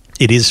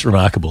 It is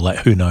remarkable. Like,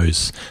 who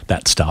knows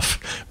that stuff?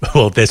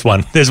 Well, there's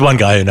one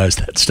guy who knows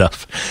that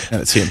stuff,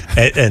 and it's him.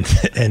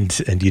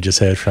 And you just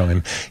heard from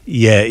him.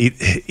 Yeah,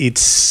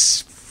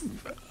 it's.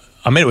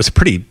 I mean, it was a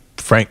pretty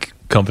frank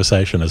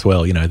conversation as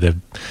well. You know,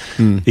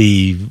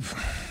 the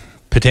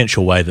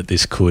potential way that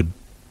this could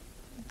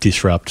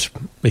disrupt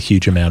a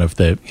huge amount of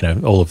the, you know,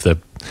 all of the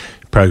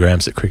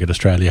programs that Cricket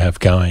Australia have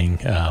going.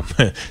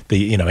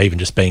 Even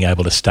just being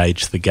able to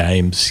stage the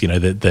games. You know,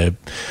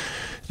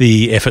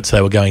 the efforts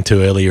they were going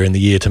to earlier in the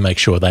year to make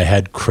sure they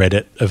had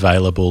credit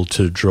available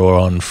to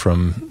draw on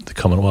from the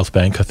Commonwealth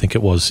Bank, I think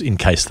it was, in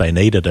case they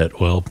needed it.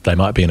 Well, they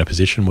might be in a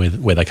position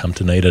where they come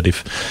to need it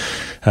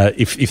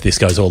if this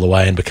goes all the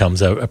way and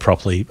becomes a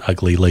properly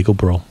ugly legal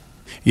brawl.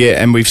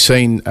 Yeah, and we've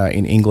seen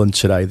in England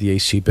today, the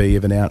ECB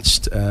have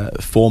announced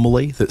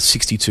formally that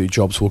 62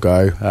 jobs will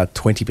go.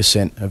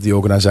 20% of the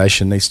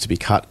organisation needs to be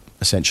cut,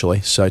 essentially.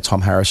 So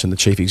Tom Harrison, the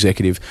chief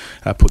executive,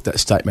 put that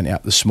statement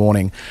out this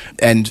morning.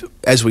 And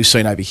as we've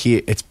seen over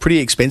here, it's pretty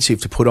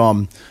expensive to put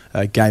on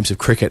games of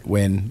cricket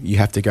when you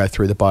have to go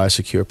through the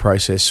biosecure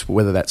process,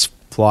 whether that's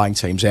flying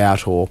teams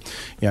out or,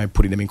 you know,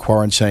 putting them in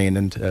quarantine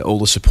and all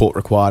the support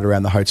required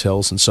around the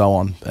hotels and so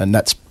on. And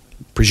that's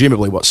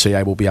presumably what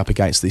CA will be up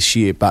against this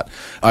year, but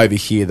over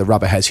here the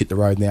rubber has hit the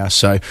road now.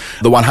 So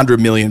the £100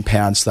 million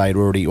they'd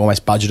already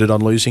almost budgeted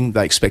on losing,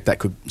 they expect that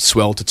could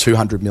swell to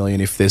 $200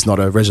 million if there's not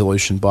a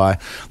resolution by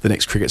the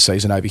next cricket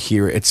season over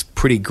here. It's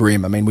pretty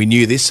grim. I mean, we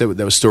knew this. There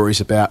were stories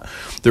about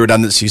the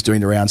redundancies doing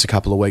the rounds a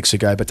couple of weeks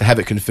ago, but to have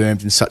it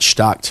confirmed in such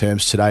stark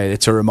terms today,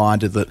 it's a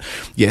reminder that,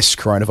 yes,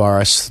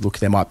 coronavirus, look,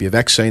 there might be a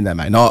vaccine, there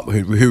may not,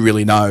 who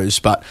really knows,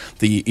 but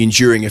the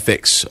enduring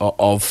effects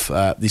of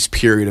this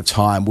period of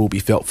time will be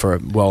felt for a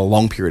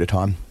long period of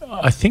time.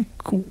 I think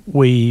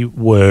we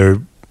were,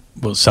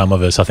 well, some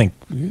of us, I think,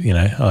 you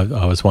know,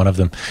 I was one of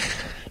them,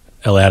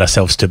 allowed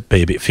ourselves to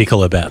be a bit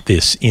fickle about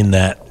this, in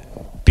that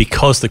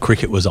because the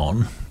cricket was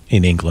on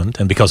in England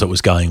and because it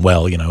was going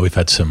well, you know, we've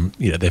had some,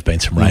 you know, there have been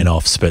some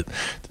rain-offs, but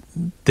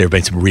there have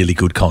been some really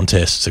good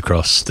contests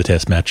across the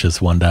Test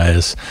matches, one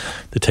days,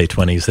 the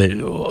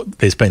T20s.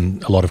 There's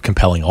been a lot of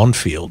compelling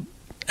on-field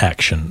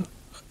action.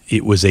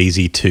 It was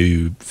easy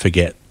to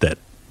forget that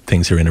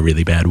things are in a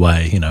really bad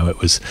way. You know, it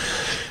was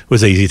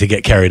easy to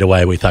get carried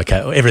away with, okay,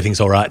 everything's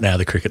all right now,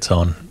 the cricket's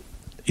on,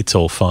 it's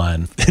all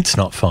fine. It's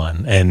not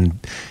fine. And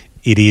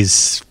it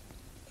is,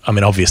 I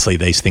mean, obviously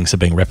these things are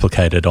being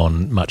replicated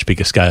on much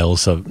bigger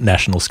scales, of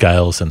national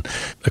scales and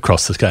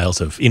across the scales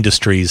of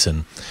industries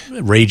and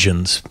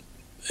regions.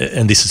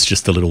 And this is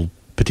just the little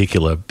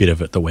particular bit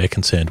of it that we're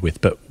concerned with.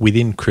 But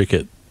within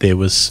cricket, there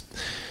was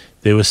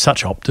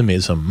such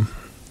optimism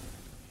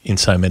in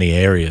so many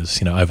areas,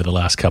 you know, over the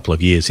last couple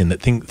of years, in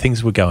that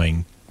things were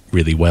going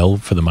really well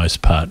for the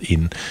most part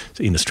in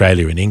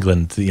Australia, in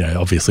England. You know,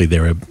 obviously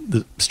there are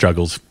the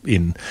struggles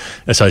in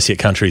associate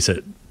countries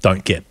that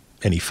don't get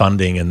any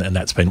funding, and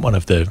that's been one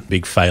of the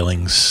big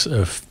failings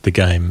of the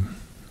game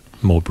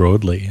more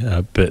broadly.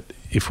 But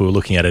if we were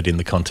looking at it in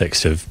the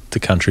context of the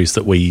countries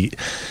that we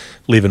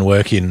live and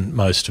work in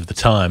most of the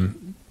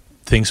time,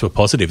 things were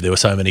positive. There were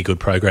so many good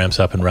programs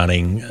up and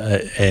running,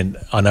 and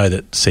I know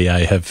that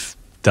CA have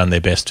done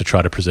their best to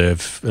try to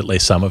preserve at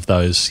least some of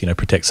those, you know,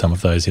 protect some of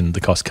those in the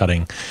cost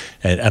cutting,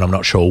 and I'm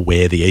not sure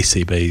where the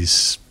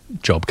ECB's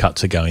job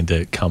cuts are going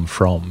to come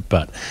from,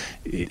 but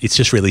it's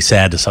just really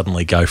sad to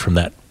suddenly go from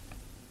that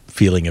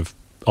feeling of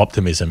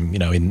optimism, you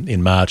know,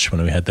 in March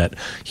when we had that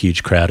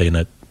huge crowd in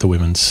at the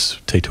Women's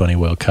T20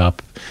 World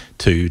Cup,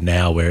 to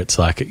now where it's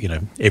like, you know,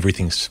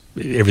 everything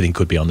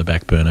could be on the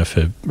back burner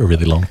for a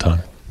really long time.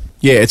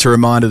 Yeah, it's a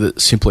reminder that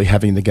simply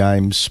having the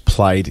games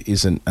played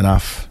isn't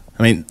enough.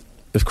 I mean,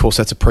 of course,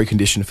 that's a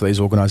precondition for these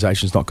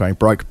organisations not going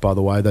broke, by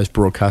the way. Those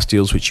broadcast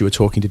deals which you were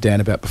talking to Dan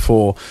about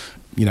before,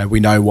 you know, we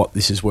know what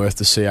this is worth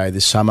to CA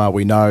this summer.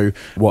 We know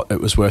what it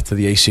was worth to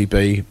the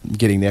ECB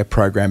getting their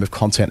program of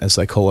content, as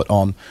they call it,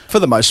 on. For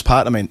the most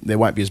part, I mean, there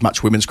won't be as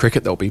much women's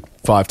cricket. There'll be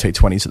 5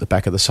 T20s at the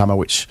back of the summer,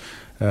 which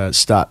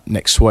start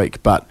next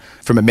week. But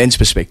from a men's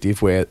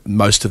perspective, where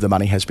most of the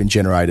money has been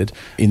generated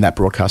in that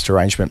broadcast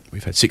arrangement,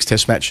 we've had 6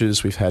 test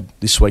matches, we've had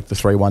this week the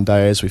 3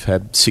 one-dayers, we've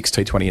had 6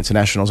 T20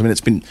 internationals. I mean,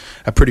 it's been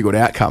a pretty good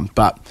outcome.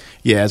 But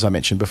yeah, as I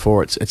mentioned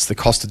before, it's the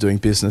cost of doing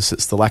business,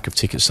 it's the lack of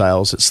ticket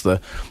sales, it's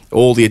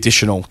all the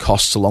additional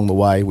costs along the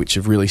way which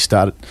have really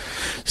started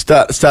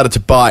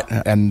to bite.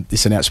 And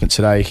this announcement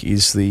today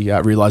is the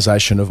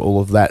realisation of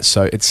all of that.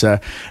 So it's a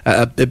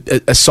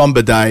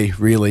sombre day,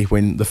 really,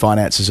 when the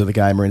finances of the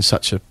game are in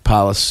such a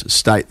parlous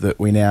state that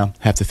we now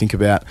have to think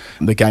about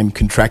the game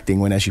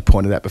contracting, when, as you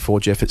pointed out before,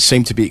 Jeff, it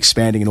seemed to be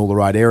expanding in all the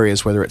right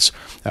areas, whether it's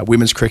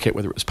women's cricket,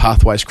 whether it was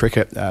Pathways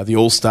cricket, the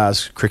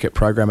All-Stars cricket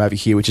program over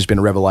here, which has been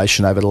a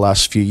revelation over the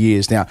last few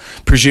years. Now,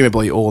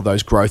 presumably all of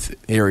those growth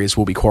areas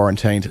will be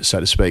quarantined, so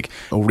to speak,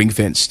 or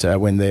ring-fenced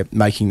when they're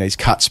making these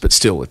cuts, but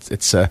still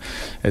it's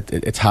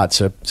hard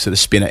to sort of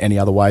spin it any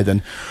other way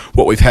than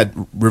what we've had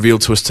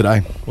revealed to us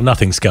today. Well,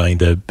 nothing's going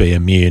to be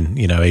immune,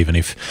 you know, even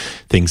if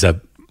things are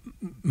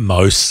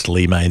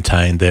mostly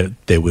maintained,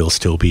 there will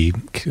still be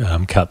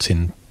cuts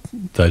in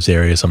those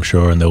areas, I'm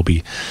sure, and there'll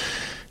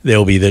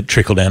be the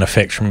trickle-down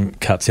effect from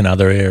cuts in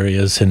other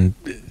areas. And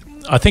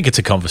I think it's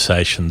a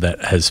conversation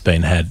that has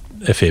been had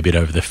a fair bit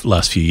over the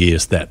last few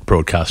years, that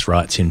broadcast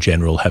rights in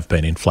general have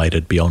been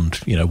inflated beyond,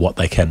 you know, what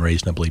they can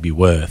reasonably be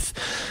worth.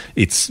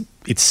 It's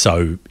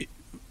so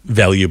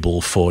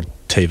valuable for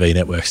TV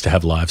networks to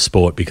have live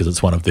sport because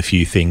it's one of the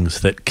few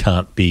things that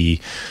can't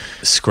be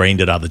screened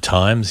at other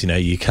times. You know,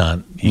 you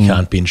can't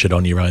binge it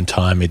on your own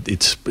time.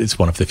 It's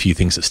one of the few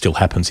things that still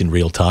happens in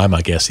real time,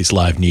 I guess, is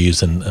live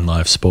news and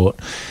live sport.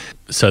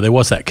 So there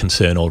was that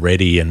concern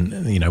already,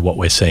 and, you know, what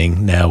we're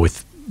seeing now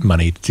with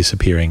money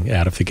disappearing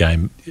out of the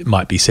game, it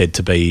might be said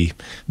to be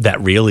that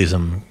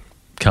realism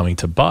coming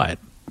to bite.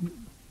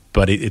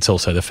 But it's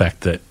also the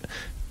fact that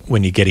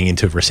when you're getting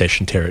into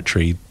recession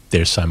territory,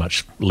 there's so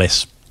much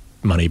less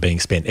money being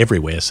spent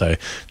everywhere. So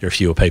there are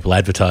fewer people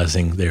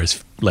advertising.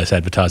 There's less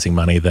advertising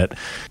money that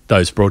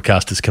those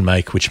broadcasters can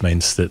make, which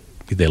means that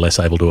they're less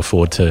able to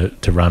afford to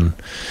run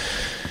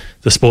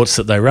the sports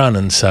that they run.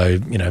 And so,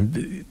 you know,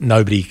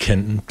 nobody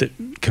can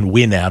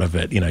win out of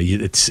it. You know,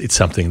 it's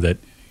something that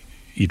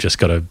you just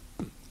got to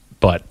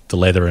bite the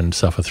leather and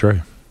suffer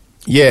through.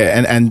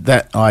 Yeah, and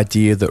that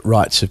idea that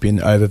rights have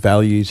been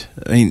overvalued.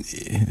 I mean,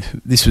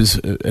 this was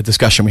a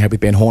discussion we had with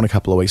Ben Horn a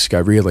couple of weeks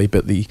ago, really.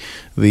 But the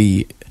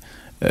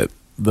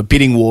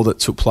bidding war that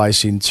took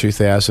place in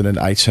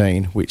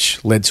 2018,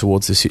 which led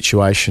towards the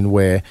situation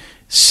where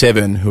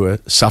Seven, who are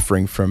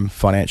suffering from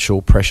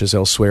financial pressures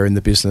elsewhere in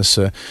the business,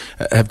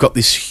 have got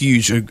this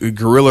huge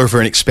gorilla of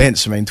an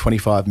expense. I mean,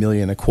 $25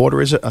 million a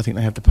quarter, is it? I think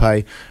they have to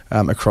pay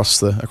across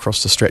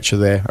the stretch of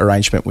their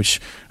arrangement,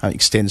 which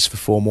extends for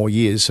 4 more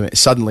years. I mean,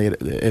 suddenly,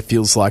 it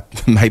feels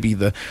like maybe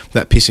that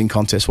pissing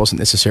contest wasn't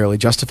necessarily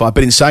justified.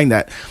 But in saying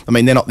that, I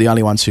mean, they're not the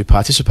only ones who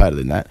participated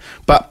in that.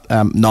 But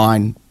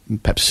 9,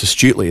 perhaps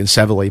astutely and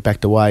savvily,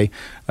 backed away,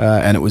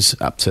 and it was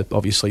up to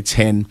obviously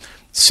 10.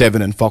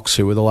 7 and Fox,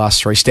 who were the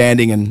last 3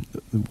 standing, and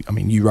I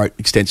mean, you wrote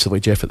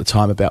extensively, Jeff, at the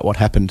time about what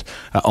happened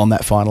on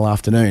that final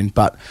afternoon.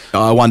 But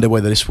I wonder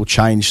whether this will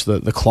change the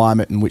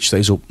climate in which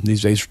these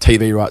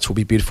TV rights will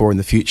be bid for in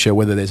the future,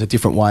 whether there's a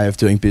different way of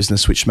doing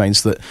business, which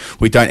means that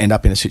we don't end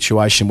up in a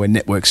situation where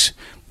networks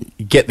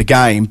get the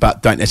game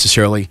but don't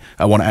necessarily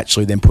want to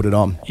actually then put it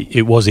on.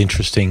 It was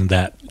interesting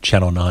that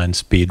Channel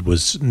 9's bid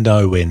was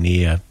nowhere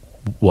near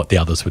what the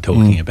others were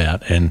talking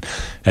about, and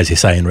as you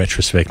say, in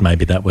retrospect,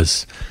 maybe that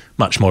was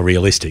much more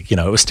realistic. You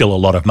know, it was still a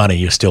lot of money.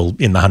 You're still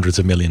in the hundreds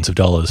of millions of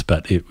dollars,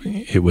 but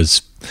it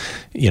was,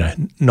 you know,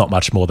 not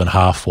much more than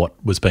half what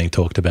was being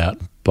talked about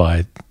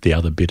by the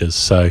other bidders.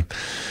 So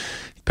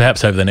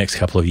perhaps over the next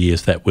couple of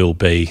years,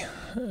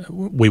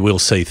 we will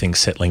see things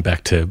settling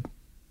back to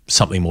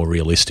something more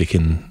realistic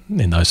in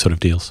those sort of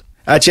deals.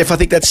 Jeff, I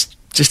think that's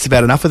just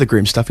about enough of the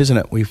grim stuff, isn't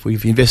it?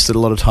 We've invested a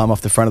lot of time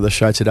off the front of the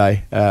show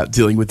today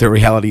dealing with the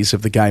realities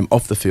of the game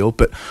off the field,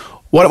 but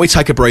why don't we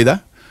take a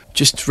breather,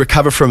 just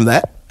recover from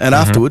that, and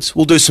afterwards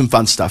we'll do some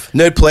fun stuff.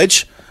 Nerd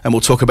Pledge, and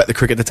we'll talk about the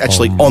cricket that's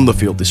actually on the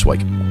field this week.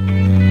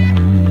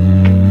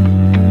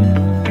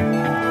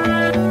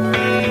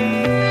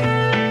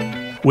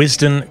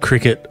 Wisden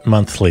Cricket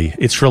Monthly.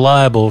 It's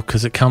reliable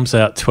because it comes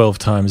out 12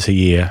 times a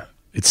year.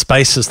 It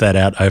spaces that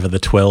out over the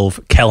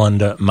 12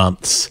 calendar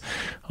months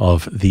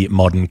of the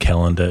modern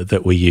calendar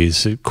that we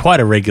use,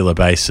 quite a regular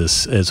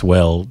basis as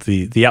well.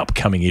 The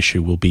upcoming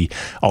issue will be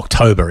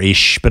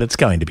October-ish, but it's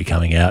going to be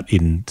coming out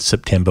in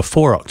September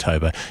for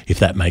October, if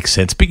that makes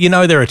sense. But you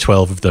know, there are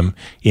 12 of them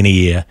in a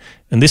year.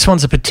 And this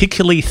one's a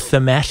particularly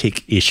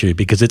thematic issue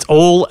because it's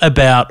all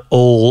about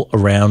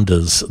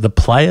all-rounders, the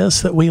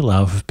players that we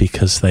love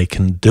because they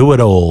can do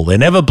it all. They're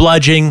never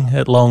bludging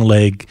at long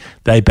leg.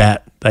 They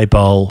bat, they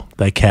bowl,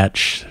 they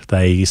catch,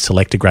 they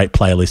select a great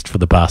playlist for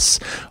the bus.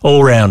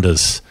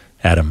 All-rounders,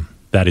 Adam,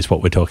 that is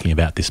what we're talking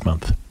about this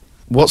month.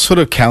 What sort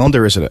of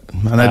calendar is it?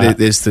 I know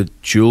there's the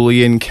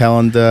Julian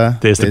calendar.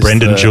 There's the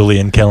Brendan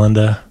Julian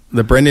calendar.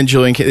 The Brendan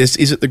Julian calendar.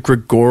 Is it the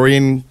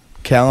Gregorian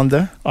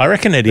calendar? I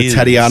reckon it is.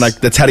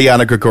 The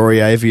Tatiana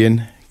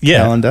Grigorievian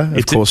calendar.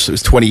 Of course, it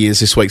was 20 years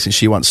this week since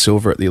she won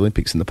silver at the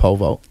Olympics in the pole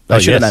vault. They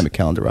should have named a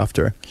calendar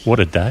after her. What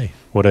a day.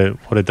 What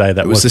a day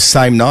that was. It was the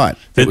same night.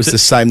 It was the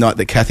same night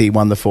that Kathy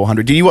won the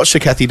 400. Did you watch the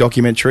Kathy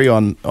documentary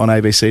on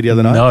ABC the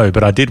other night? No,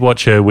 but I did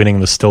watch her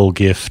winning the stall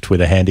gift with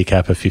a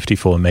handicap of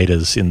 54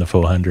 metres in the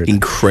 400.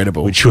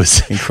 Incredible. Which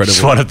was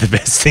one of the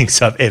best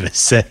things I've ever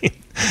seen.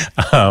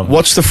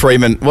 Watch the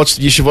Freeman.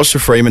 You should watch the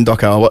Freeman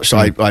doco.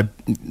 I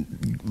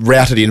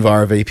routed in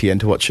via a VPN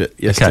to watch it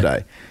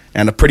yesterday,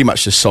 and I pretty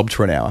much just sobbed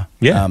for an hour.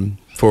 Yeah.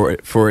 For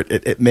it.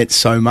 It meant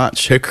so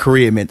much. Her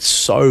career meant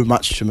so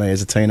much to me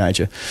as a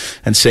teenager,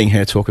 and seeing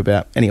her talk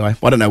about. Anyway,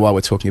 I don't know why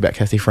we're talking about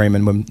Kathy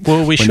Freeman when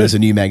there's a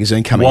new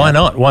magazine coming out. Why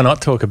not? Why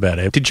not talk about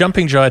it? Did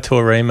Jumping Jai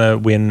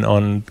Torima win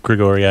on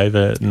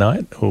Grigorieva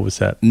night, or was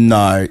that?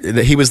 No,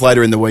 he was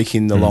later in the week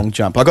in the long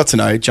jump. I got to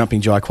know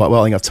Jumping Jai quite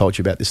well. I think I've told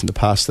you about this in the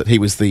past, that he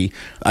was the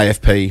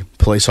AFP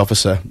police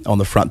officer on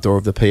the front door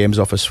of the PM's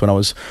office when I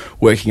was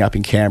working up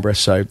in Canberra.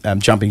 So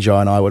Jumping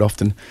Jai and I would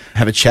often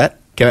have a chat,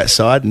 go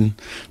outside and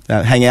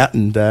hang out,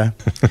 and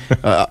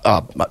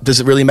does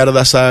it really matter that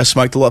I say I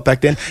smoked a lot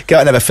back then? Go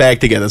out and have a fag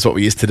together is what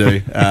we used to do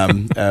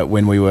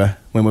when we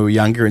were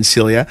younger and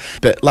sillier.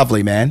 But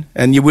lovely man,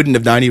 and you wouldn't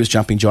have known he was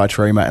Jumping Jai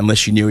Torima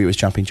unless you knew he was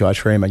Jumping Jai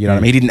Torima. You know what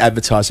I mean? He didn't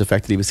advertise the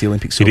fact that he was the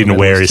Olympic silver medalist. He didn't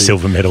wear his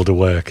silver medal to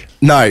work.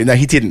 No,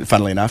 he didn't.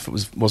 Funnily enough,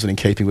 it wasn't in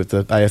keeping with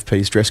the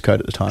AFP's dress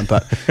code at the time.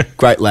 But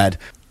great lad.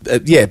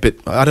 But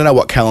I don't know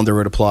what calendar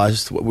it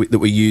applies that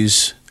we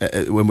use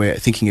when we're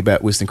thinking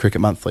about Wisden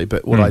Cricket Monthly.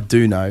 But what I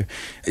do know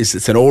is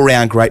it's an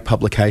all-round great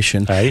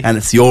publication, and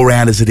it's the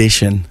All-Rounders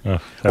edition,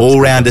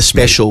 All-Rounder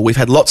special. We've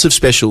had lots of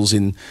specials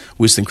in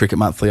Wisden Cricket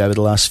Monthly over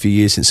the last few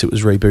years since it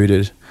was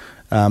rebooted,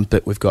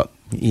 but we've got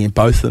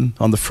both of them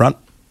on the front.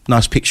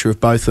 Nice picture of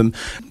both of them.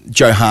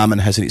 Joe Harmon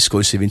has an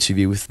exclusive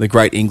interview with the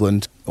great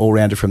England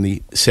all-rounder from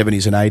the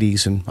 70s and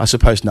 80s, and I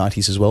suppose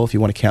 90s as well, if you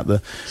want to count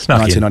the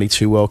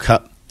 1992 World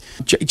Cup.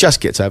 He just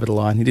gets over the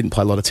line. He didn't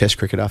play a lot of Test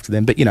cricket after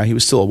then, but he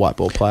was still a white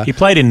ball player. He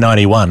played in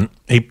 91.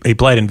 He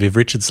played in Viv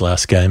Richards'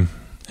 last game.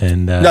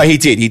 And no, he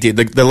did.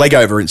 The leg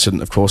over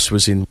incident, of course,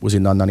 was in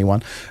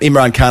 1991.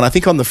 Imran Khan, I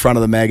think on the front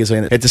of the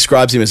magazine, it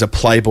describes him as a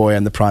playboy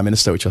and the Prime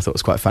Minister, which I thought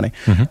was quite funny.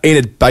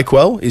 Enid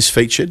Bakewell is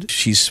featured.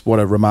 What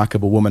a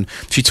remarkable woman.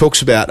 She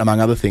talks about, among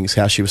other things,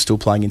 how she was still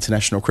playing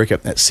international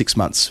cricket at 6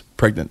 months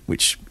pregnant,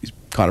 which is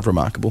kind of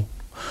remarkable.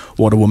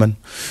 What a woman.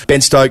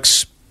 Ben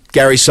Stokes,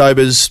 Gary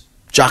Sobers,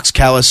 Jux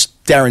Callis,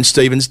 Darren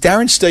Stevens.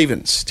 Darren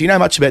Stevens. Do you know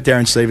much about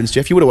Darren Stevens,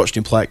 Jeff? You would have watched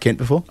him play at Kent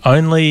before.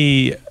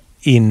 Only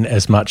in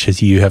as much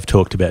as you have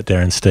talked about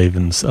Darren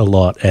Stevens a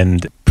lot,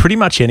 and pretty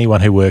much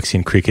anyone who works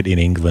in cricket in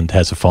England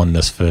has a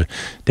fondness for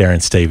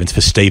Darren Stevens,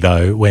 for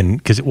Steve-O,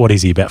 because what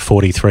is he, about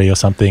 43 or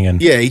something?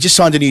 And yeah, he just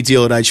signed a new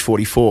deal at age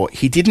 44.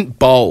 He didn't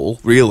bowl,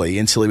 really,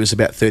 until he was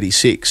about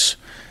 36.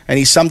 And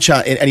he's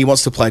and he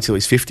wants to play till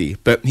he's 50,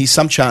 but he's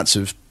some chance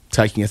of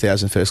taking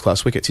 1,000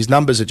 first-class wickets. His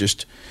numbers are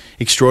just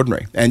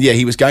extraordinary. And yeah,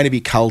 he was going to be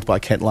culled by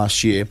Kent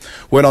last year,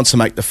 went on to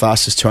make the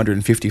fastest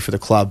 250 for the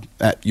club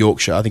at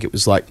Yorkshire. I think it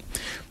was like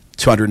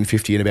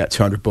 250 in about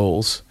 200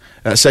 balls.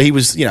 So he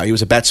was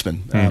a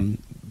batsman,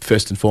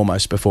 first and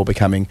foremost, before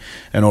becoming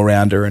an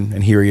all-rounder,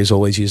 and here he is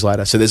all these years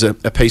later. So there's a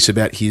piece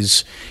about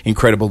his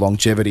incredible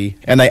longevity,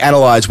 and they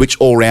analyse which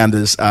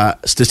all-rounders are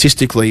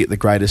statistically the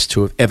greatest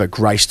to have ever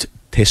graced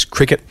Test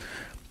cricket.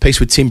 Piece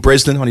with Tim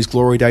Bresnan on his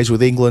glory days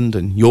with England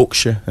and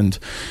Yorkshire, and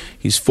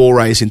his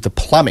forays into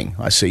plumbing,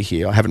 I see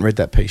here. I haven't read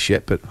that piece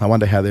yet, but I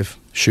wonder how they've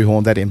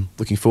shoehorned that in.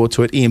 Looking forward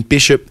to it. Ian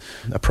Bishop,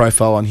 a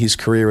profile on his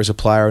career as a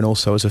player and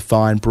also as a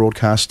fine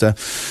broadcaster.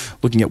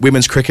 Looking at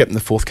women's cricket and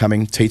the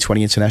forthcoming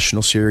T20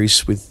 International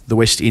Series with the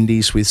West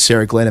Indies, with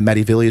Sarah Glenn and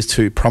Matty Villiers,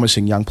 two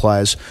promising young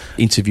players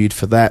interviewed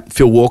for that.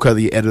 Phil Walker,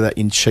 the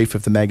editor-in-chief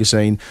of the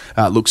magazine,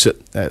 looks at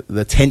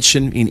the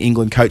tension in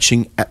England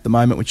coaching at the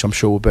moment, which I'm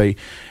sure will be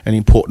an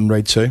important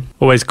read too.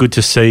 Always good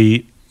to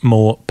see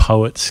more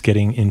poets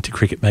getting into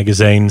cricket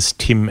magazines.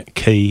 Tim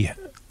Key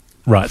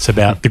writes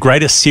about the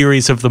greatest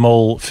series of them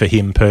all for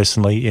him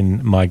personally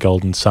in My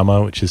Golden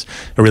Summer, which is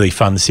a really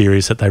fun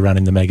series that they run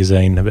in the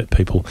magazine about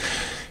people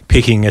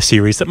picking a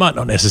series that might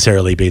not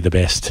necessarily be the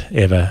best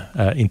ever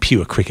in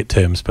pure cricket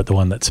terms, but the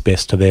one that's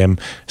best to them.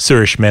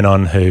 Suresh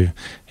Menon, who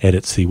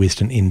edits the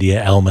Wisden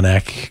India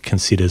Almanac,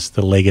 considers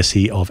the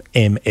legacy of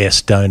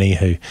M.S. Dhoni,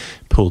 who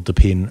pulled the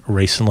pin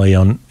recently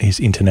on his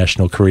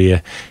international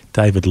career.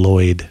 David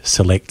Lloyd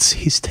selects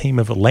his team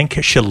of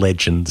Lancashire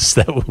legends.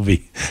 That will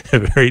be a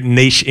very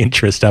niche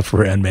interest up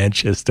around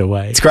Manchester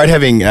way. It's great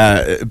having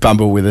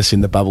Bumble with us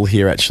in the bubble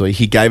here, actually.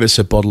 He gave us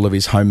a bottle of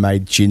his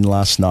homemade gin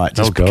last night.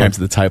 Just came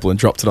to the table and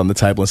dropped it on the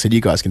table and said,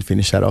 you guys can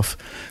finish that off.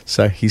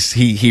 So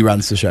he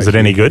runs the show. Is it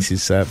any good? This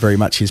is very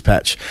much his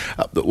patch.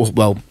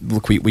 Well,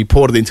 look, we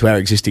poured it into our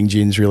existing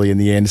gins really in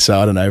the end, so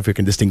I don't know if we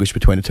can distinguish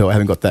between the two. I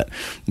haven't got that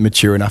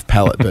mature enough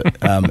palate, but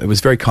it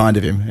was very kind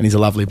of him, and he's a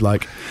lovely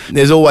bloke.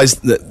 There's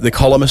always the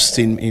columnists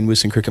in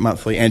Wisden Cricket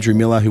Monthly, Andrew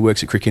Miller, who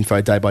works at Cricket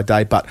Info day by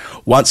day, but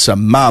once a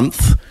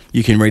month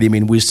you can read him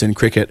in Wisden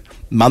Cricket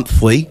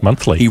Monthly.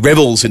 He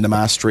revels in the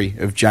mastery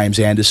of James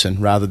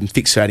Anderson rather than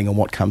fixating on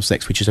what comes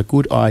next, which is a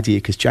good idea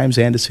because James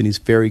Anderson is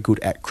very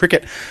good at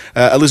cricket.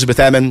 Elizabeth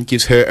Ammon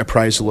gives her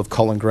appraisal of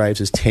Colin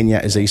Graves'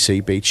 tenure as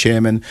ECB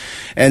chairman,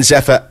 and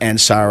Zafar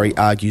Ansari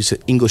argues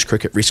that English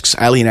cricket risks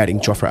alienating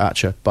Jofra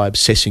Archer by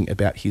obsessing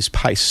about his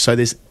pace. So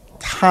there's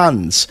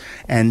tons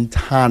and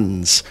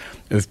tons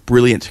of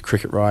brilliant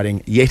cricket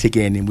writing yet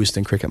again in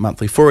Wisden Cricket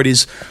Monthly, for it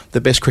is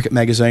the best cricket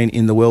magazine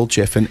in the world,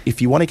 Jeff. And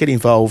if you want to get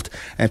involved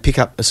and pick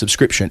up a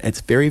subscription,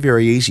 it's very,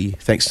 very easy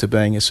thanks to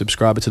being a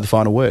subscriber to The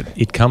Final Word.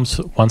 It comes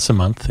once a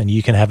month and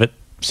you can have it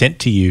sent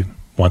to you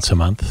once a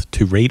month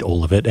to read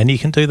all of it, and you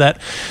can do that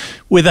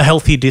with a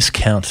healthy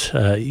discount.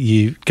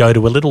 You go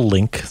to a little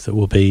link that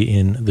will be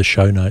in the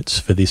show notes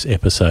for this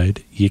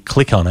episode, you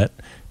click on it,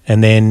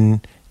 and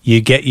then you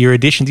get your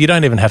editions. You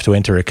don't even have to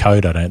enter a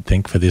code, I don't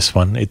think, for this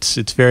one. It's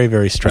very,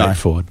 very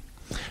straightforward.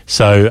 No.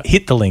 So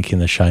hit the link in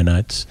the show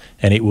notes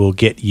and it will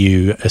get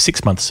you a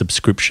 6-month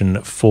subscription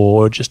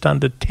for just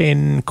under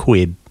 10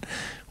 quid,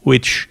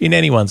 which in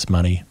anyone's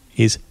money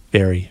is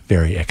very,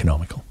 very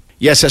economical.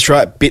 Yes, that's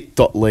right.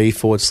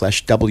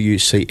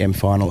 bit.ly/WCM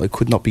final. It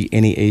could not be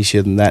any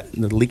easier than that.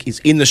 The link is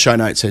in the show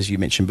notes, as you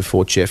mentioned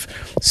before, Jeff.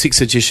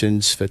 6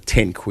 editions for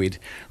 10 quid.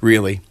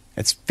 Really,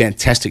 it's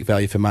fantastic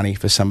value for money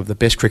for some of the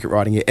best cricket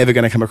writing you're ever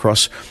going to come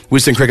across.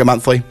 Wisden Cricket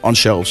Monthly on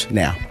shelves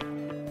now.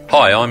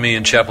 Hi, I'm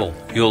Ian Chappell.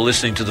 You're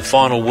listening to The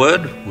Final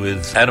Word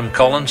with Adam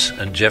Collins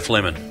and Jeff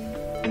Lemon.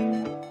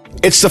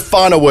 It's The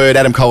Final Word,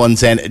 Adam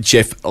Collins and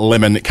Jeff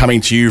Lemon,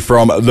 coming to you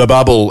from The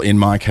Bubble, in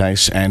my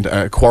case, and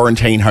a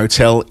quarantine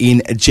hotel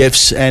in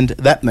Jeff's, and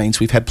that means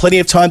we've had plenty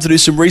of time to do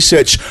some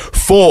research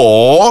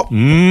for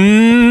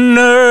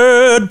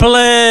Nerd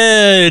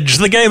Pledge,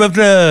 the game of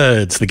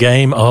nerds, the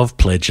game of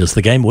pledges,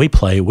 the game we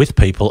play with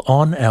people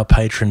on our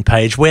Patreon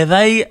page where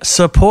they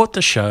support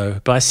the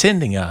show by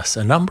sending us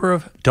a number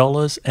of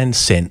dollars and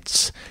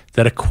cents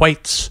that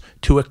equates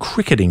to a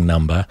cricketing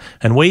number,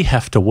 and we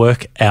have to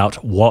work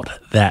out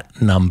what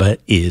that number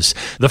is.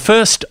 The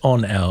first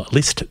on our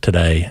list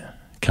today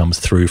comes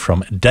through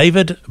from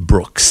David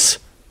Brooks.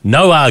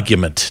 No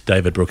argument.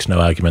 David Brooks, no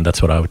argument.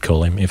 That's what I would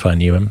call him if I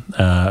knew him.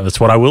 That's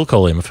what I will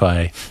call him if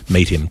I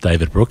meet him,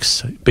 David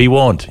Brooks. Be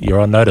warned, you're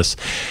on notice.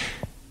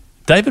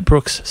 David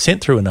Brooks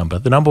sent through a number.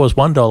 The number was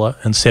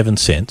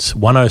 $1.07,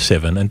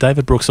 107, and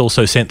David Brooks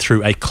also sent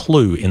through a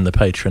clue in the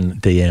Patreon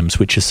DMs,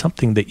 which is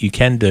something that you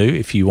can do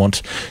if you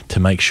want to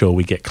make sure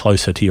we get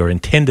closer to your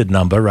intended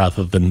number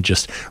rather than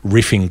just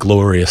riffing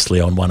gloriously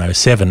on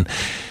 107.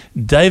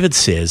 David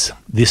says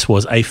this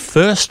was a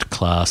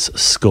first-class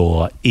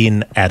score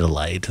in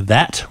Adelaide.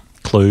 That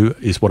clue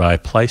is what I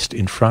placed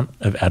in front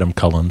of Adam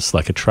Collins,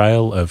 like a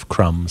trail of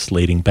crumbs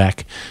leading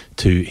back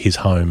to his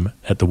home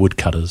at the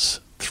Woodcutters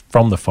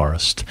from the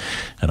forest.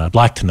 And I'd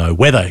like to know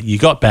whether you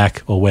got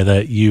back or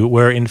whether you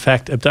were in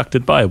fact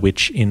abducted by a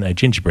witch in a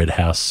gingerbread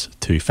house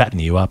to fatten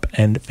you up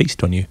and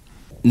feast on you.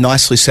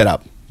 Nicely set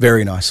up.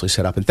 Very nicely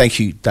set up. And thank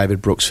you,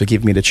 David Brooks, for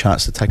giving me the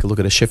chance to take a look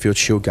at a Sheffield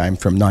Shield game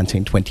from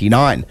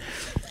 1929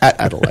 at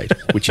Adelaide,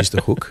 which is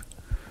the hook.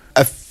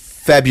 A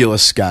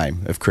fabulous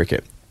game of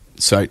cricket.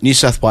 So New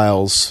South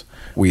Wales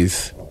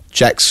with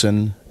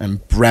Jackson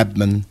and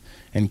Bradman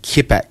and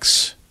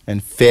Kippax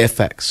and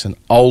Fairfax and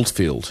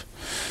Oldfield.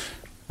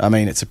 I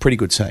mean, it's a pretty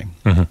good team.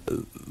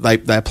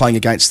 Mm-hmm. They're playing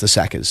against the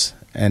Sackers,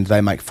 and they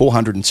make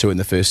 402 in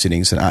the first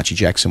innings, and Archie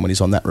Jackson, when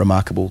he's on that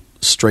remarkable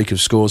streak of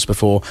scores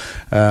before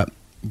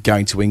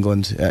going to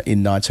England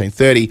in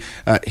 1930,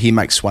 he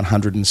makes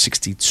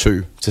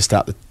 162 to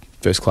start the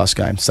first-class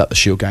game, start the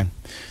Shield game.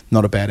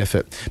 Not a bad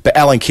effort. But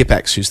Alan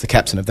Kippax, who's the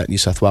captain of that New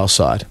South Wales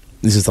side,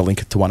 this is the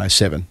link to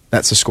 107.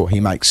 That's the score he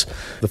makes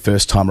the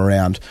first time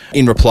around.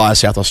 In reply,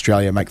 South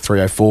Australia make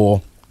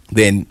 304.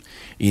 Then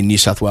in New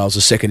South Wales,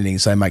 the second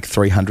innings, they make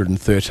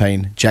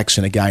 313.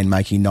 Jackson again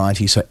making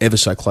 90, so ever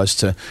so close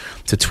to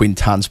twin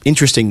tons.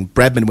 Interesting,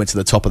 Bradman went to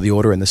the top of the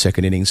order in the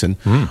second innings and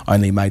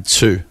only made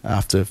 2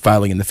 after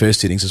failing in the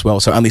first innings as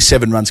well. So only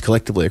 7 runs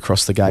collectively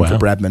across the game for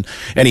Bradman.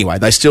 Anyway,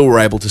 they still were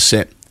able to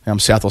set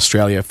South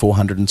Australia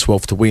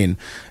 412 to win,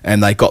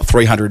 and they got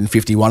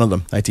 351 of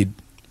them. They did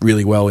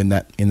really well in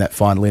that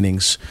final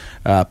innings,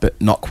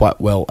 but not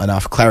quite well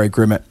enough. Clary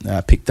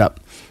Grimmett picked up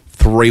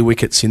 3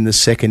 wickets in the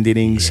second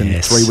innings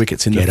and 3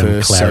 wickets in the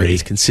first. So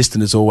it's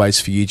consistent as always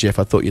for you, Jeff.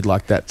 I thought you'd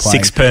like that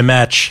playing. 6 per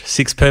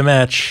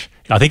match.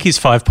 I think he's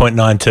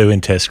 5.92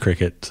 in Test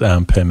cricket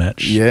per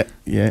match. Yeah.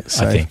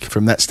 So I think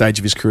from that stage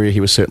of his career, he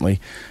was certainly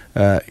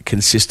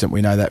consistent.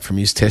 We know that from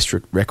his Test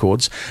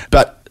records.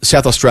 But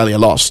South Australia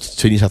lost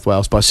to New South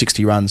Wales by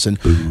 60 runs, and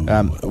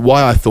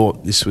why I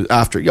thought this was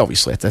after,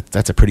 obviously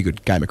that's a pretty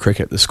good game of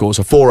cricket. The scores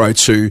are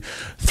 402,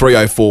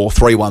 304,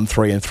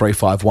 313 and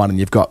 351, and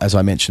you've got, as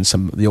I mentioned,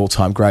 some of the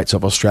all-time greats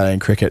of Australian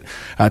cricket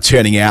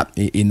turning out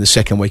in the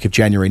second week of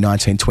January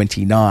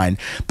 1929.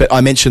 But I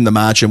mentioned the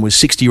margin was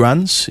 60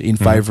 runs in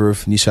favour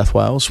of New South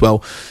Wales.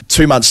 Well,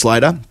 2 months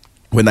later,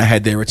 when they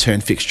had their return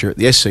fixture at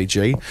the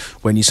SCG,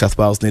 when New South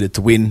Wales needed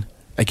to win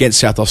against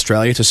South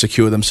Australia to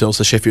secure themselves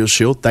the Sheffield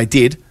Shield, they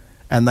did,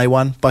 and they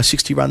won by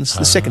 60 runs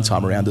the second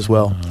time around as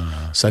well.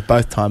 So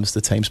both times the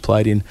teams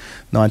played in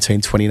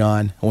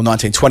 1929, or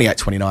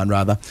 1928-29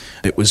 rather,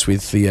 it was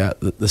with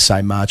the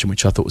same margin,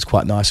 which I thought was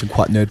quite nice and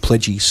quite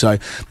nerd-pledgy. So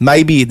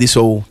maybe this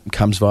all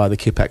comes via the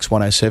Kippax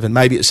 107,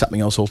 maybe it's something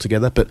else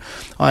altogether, but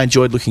I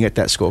enjoyed looking at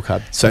that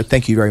scorecard. So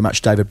thank you very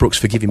much, David Brooks,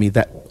 for giving me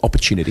that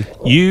opportunity.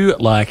 You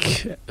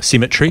like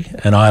symmetry,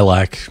 and I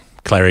like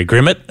Clary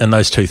Grimmett, and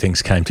those two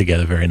things came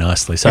together very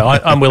nicely. So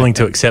I'm willing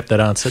to accept that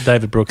answer.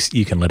 David Brooks,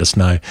 you can let us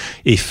know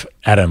if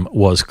Adam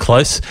was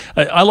close.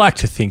 I like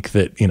to think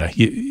that,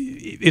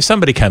 if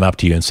somebody came up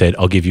to you and said,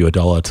 I'll give you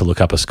 $1 to look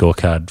up a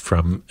scorecard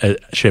from a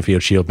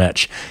Sheffield Shield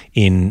match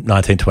in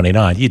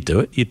 1929, you'd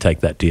do it. You'd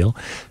take that deal.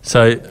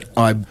 So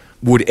I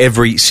would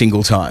every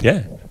single time.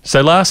 Yeah.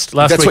 So last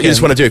that's weekend, what you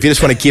just want to do. If you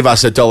just want to give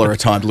us $1 a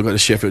time to look at a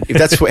Sheffield, if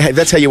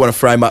that's how you want to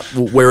frame up,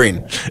 we're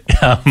in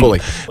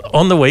fully.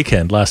 On the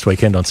weekend, last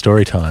weekend on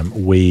Storytime,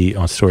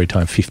 on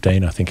Storytime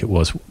 15, I think it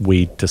was,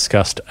 we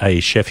discussed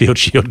a Sheffield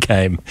Shield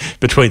game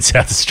between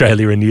South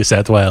Australia and New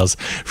South Wales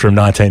from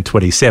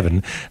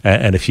 1927,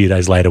 and a few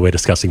days later we're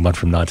discussing one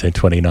from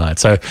 1929.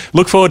 So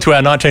look forward to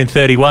our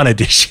 1931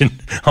 edition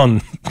on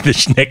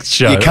this next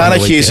show. You can't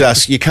accuse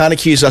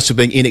us of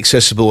being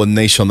inaccessible and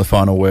niche on the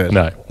final word.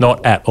 No,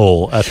 not at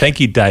all.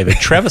 Thank you, David.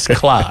 Travis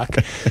Clark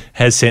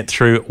has sent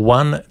through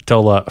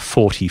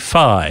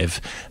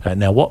 $1.45.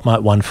 Now, what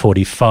might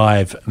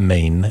 $1.45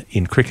 mean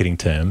in cricketing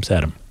terms,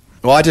 Adam?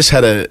 Well, I just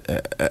had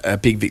a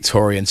big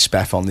Victorian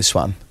spaff on this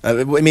one.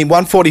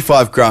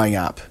 $1.45 growing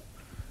up,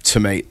 to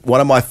me,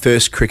 one of my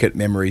first cricket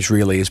memories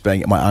really is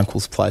being at my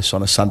uncle's place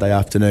on a Sunday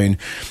afternoon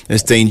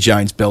as Dean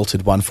Jones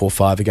belted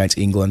 145 against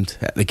England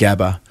at the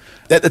Gabba.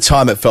 At the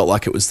time, it felt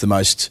like it was the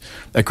most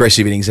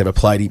aggressive innings ever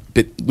played.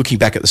 But looking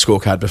back at the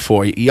scorecard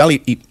before,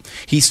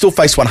 he still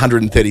faced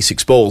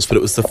 136 balls, but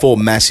it was the 4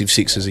 massive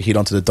sixes he hit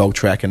onto the dog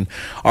track. And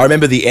I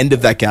remember the end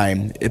of that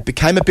game. It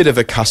became a bit of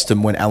a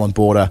custom when Alan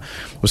Border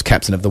was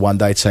captain of the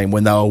one-day team.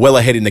 When they were well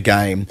ahead in the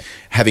game,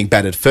 having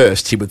batted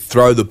first, he would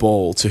throw the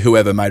ball to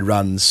whoever made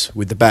runs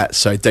with the bat.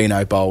 So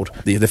Dino bowled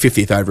the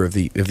 50th over of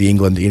the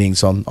England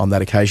innings on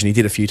that occasion. He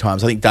did a few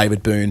times. I think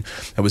David Boone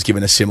was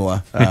given a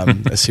similar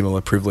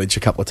privilege a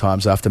couple of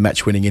times after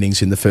match-winning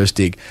innings in the first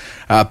dig.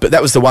 But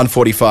that was the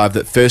 145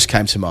 that first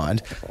came to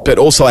mind. But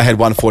also I had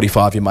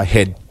 145 in my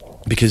head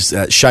because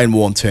Shane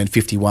Warne turned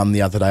 51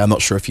 the other day. I'm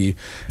not sure if you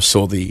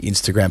saw the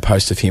Instagram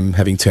post of him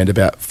having turned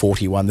about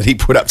 41 that he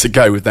put up to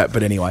go with that.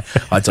 But anyway,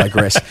 I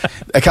digress.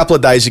 A couple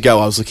of days ago,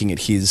 I was looking at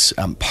his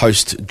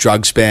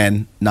post-drugs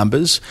ban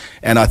numbers,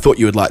 and I thought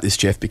you would like this,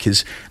 Jeff,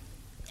 because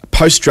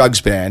post-drugs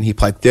ban, he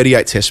played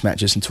 38 Test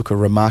matches and took a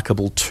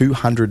remarkable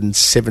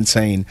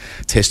 217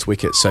 Test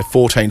wickets, so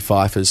 14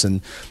 fifers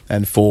and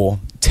 4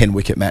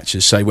 10-wicket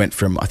matches. So he went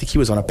from, I think he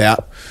was on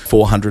about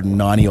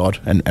 490-odd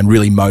and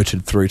really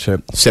motored through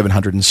to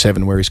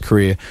 707 where his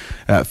career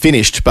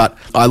finished. But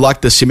I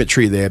like the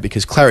symmetry there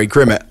because Clarry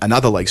Grimmett,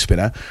 another leg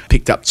spinner,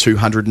 picked up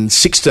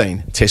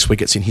 216 Test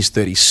wickets in his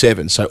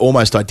 37, so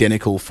almost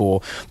identical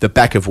for the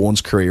back of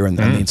Warne's career and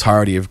the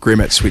entirety of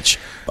Grimmett's, which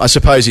I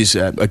suppose is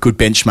a good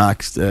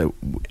benchmark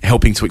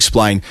helping to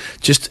explain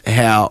just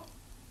how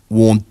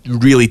Warne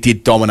really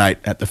did dominate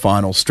at the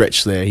final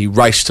stretch there. He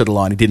raced to the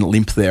line. He didn't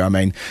limp there. I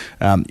mean,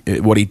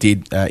 what he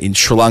did in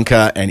Sri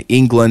Lanka and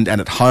England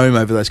and at home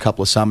over those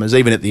couple of summers,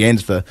 even at the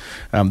end of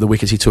the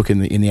wickets he took in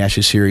the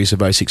Ashes series of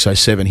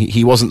 06-07,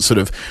 he wasn't sort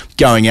of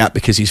going out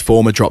because his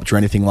form had dropped or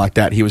anything like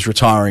that. He was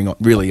retiring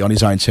really on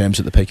his own terms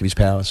at the peak of his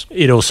powers.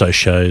 It also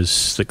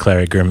shows that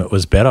Clarry Grimmett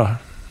was better.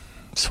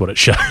 That's what it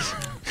shows.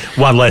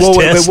 One less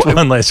test,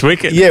 one less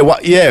wicket. Yeah,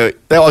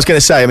 I was going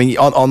to say, I mean,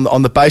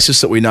 on the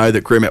basis that we know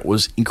that Grimmett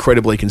was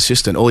incredibly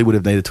consistent, all he would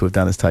have needed to have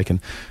done is taken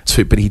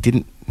 2, but he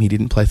didn't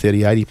play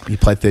 38, he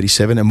played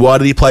 37. And why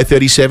did he play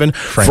 37?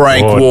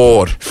 Frank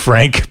Ward.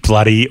 Frank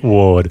bloody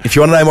Ward. If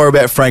you want to know more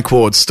about Frank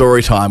Ward,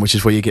 story time, which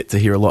is where you get to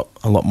hear a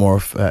lot more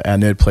of our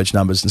Nerd Pledge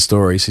numbers and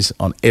stories, is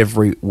on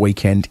every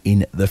weekend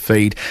in the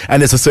feed.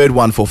 And there's a third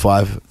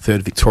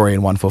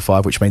Victorian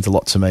 145, which means a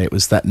lot to me. It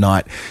was that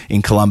night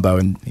in Colombo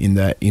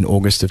in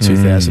August of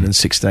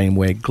 2016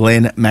 where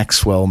Glenn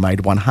Maxwell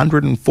made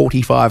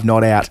 145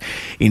 not out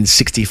in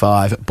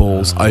 65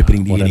 balls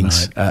opening the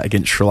innings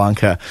against Sri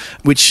Lanka,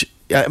 which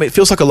I mean, it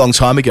feels like a long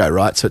time ago,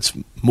 right? So it's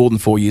more than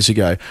 4 years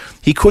ago.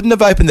 He couldn't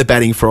have opened the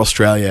batting for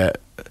Australia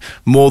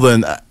more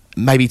than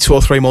maybe 2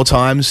 or 3 more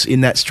times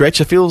in that stretch.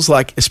 It feels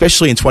like,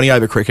 especially in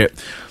 20-over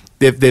cricket,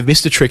 they've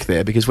missed a trick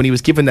there because when he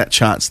was given that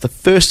chance, the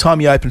first time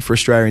he opened for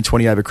Australia in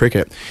 20-over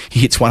cricket, he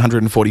hits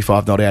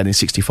 145 not out in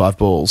 65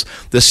 balls.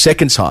 The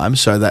second time,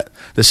 so that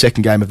the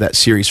second game of that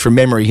series, from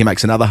memory, he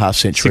makes another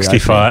half-century.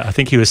 65. I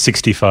think he was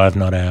 65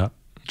 not out,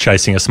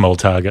 chasing a small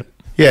target.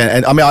 Yeah,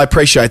 and I mean, I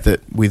appreciate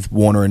that with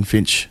Warner and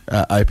Finch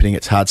opening,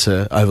 it's hard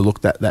to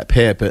overlook that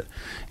pair. But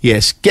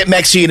yes, get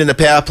Maxi in the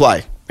power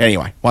play.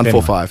 Anyway,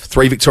 145.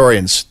 3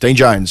 Victorians: Dean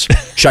Jones,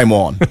 Shane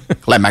Warne,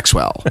 Glenn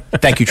Maxwell.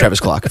 Thank you, Travis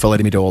Clark, for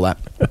letting me do all that.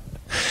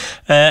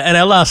 And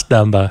our last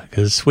number,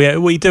 because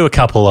we do a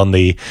couple on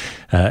the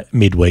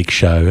midweek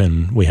show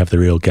and we have the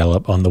real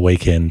gallop on the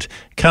weekend,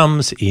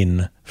 comes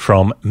in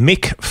from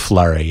Mick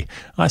Flurry.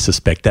 I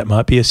suspect that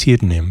might be a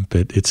pseudonym,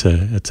 but it's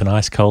an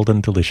ice cold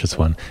and delicious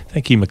one.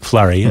 Thank you,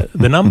 McFlurry.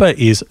 The number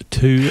is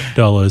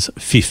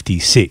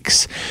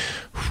 $2.56.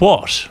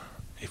 What,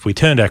 if we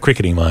turned our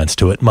cricketing minds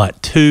to it,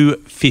 might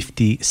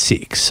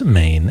 256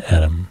 mean,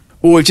 Adam?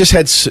 Well, we've just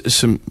had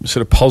some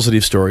sort of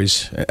positive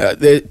stories.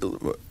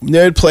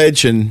 Nerd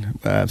Pledge and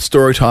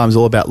Story Time is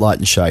all about light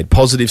and shade,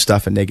 positive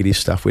stuff and negative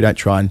stuff. We don't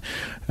try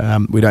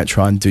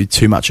and do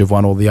too much of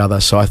one or the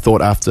other. So I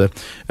thought after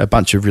a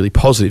bunch of really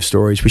positive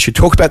stories, we should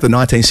talk about the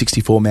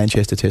 1964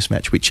 Manchester Test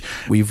match, which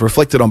we've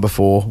reflected on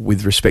before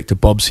with respect to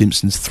Bob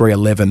Simpson's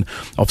 311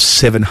 of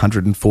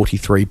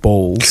 743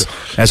 balls,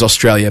 as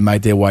Australia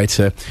made their way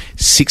to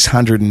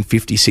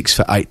 656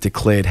 for 8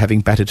 declared,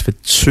 having batted for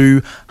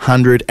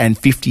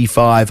 255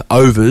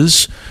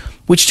 overs,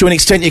 which to an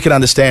extent you can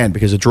understand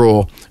because a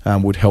draw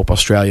would help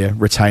Australia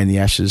retain the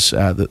Ashes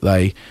that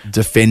they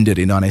defended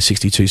in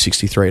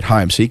 1962-63 at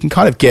home. So you can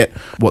kind of get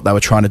what they were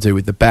trying to do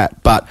with the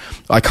bat. But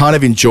I kind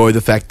of enjoy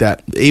the fact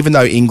that even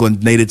though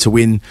England needed to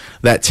win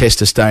that test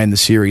to stay in the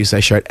series,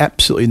 they showed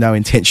absolutely no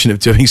intention of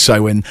doing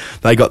so when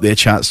they got their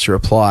chance to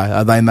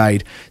reply. They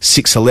made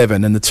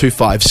 611, and the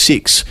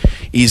 256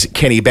 is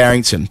Kenny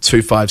Barrington,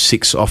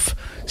 256 off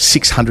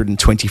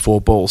 624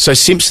 balls. So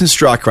Simpson's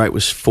strike rate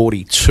was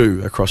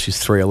 42 across his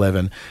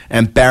 311,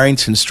 and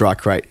Barrington's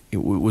strike rate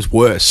was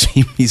worse.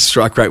 His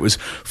strike rate was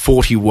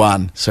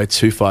 41, so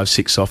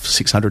 256 off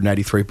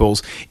 683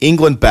 balls.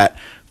 England bat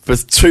for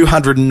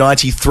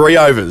 293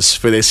 overs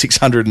for their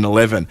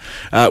 611,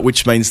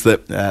 which means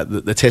that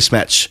the Test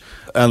match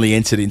only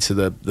entered into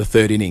the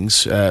third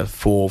innings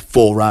for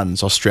 4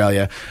 runs.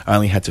 Australia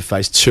only had to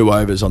face 2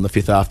 overs on the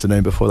 5th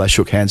afternoon before they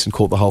shook hands and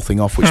called the whole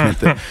thing off, which meant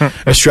that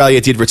Australia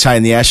did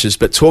retain the Ashes.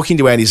 But talking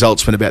to Andy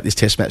Zaltzman about this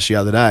Test match the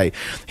other day,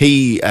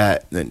 he,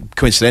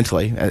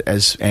 coincidentally,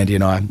 as Andy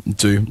and I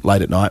do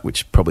late at night,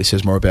 which probably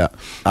says more about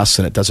us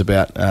than it does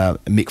about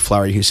Mick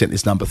Flurry, who sent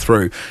this number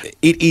through,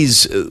 it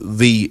is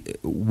the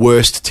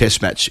worst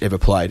Test match ever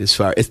played. It's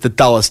the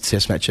dullest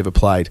Test match ever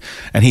played,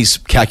 and he's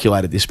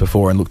calculated this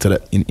before and looked at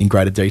it in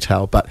greater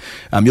detail. But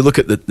you look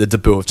at the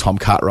debut of Tom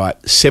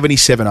Cartwright: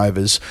 77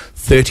 overs,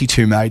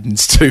 32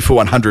 maidens, 2 for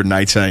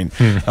 118.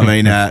 I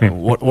mean,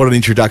 what an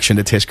introduction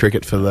to Test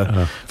cricket for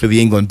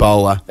the England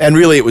bowler. And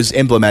really, it was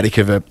emblematic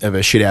of a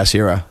shithouse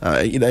era.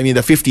 I mean,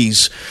 the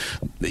 50s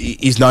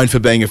is known for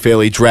being a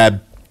fairly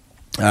drab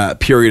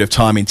period of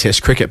time in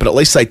Test cricket, but at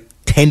least they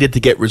tended to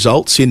get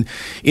results. In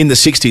the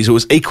 60s, it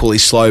was equally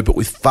slow, but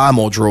with far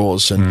more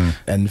draws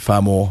and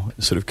far more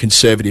sort of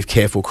conservative,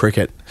 careful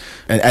cricket.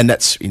 And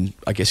that's,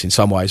 I guess, in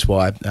some ways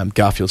why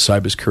Garfield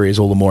Sober's career is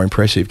all the more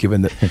impressive,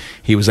 given that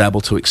he was able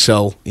to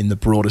excel in the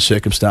broader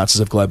circumstances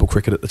of global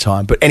cricket at the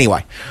time. But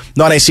anyway,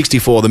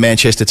 1964, the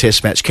Manchester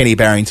Test match, Kenny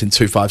Barrington,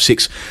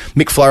 256.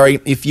 Mick Flurry,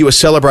 if you were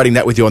celebrating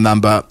that with your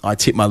number, I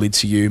tip my lid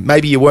to you.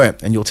 Maybe you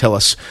weren't, and you'll tell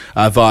us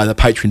via the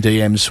Patreon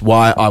DMs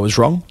why I was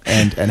wrong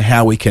and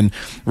how we can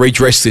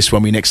redress this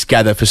when we next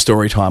gather for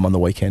story time on the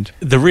weekend.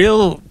 The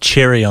real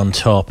cherry on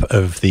top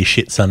of the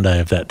shit Sunday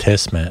of that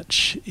Test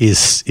match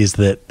is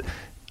that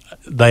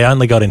they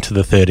only got into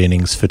the third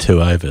innings for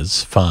 2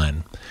 overs,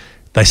 fine.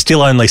 They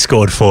still only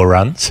scored 4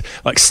 runs.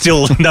 Like,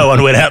 still no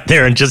one went out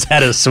there and just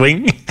had a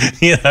swing,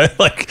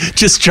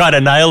 just try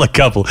to nail a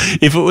couple.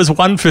 If it was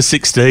 1 for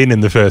 16 in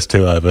the first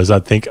 2 overs,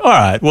 I'd think, all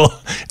right,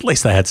 well, at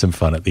least they had some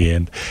fun at the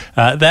end.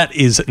 That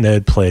is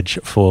Nerd Pledge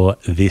for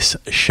this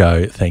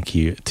show. Thank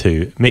you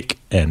to Mick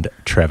and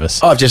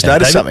Travis. I've just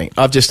noticed something.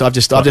 I've just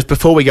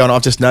before we go on,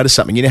 I've just noticed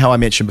something. You know how I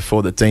mentioned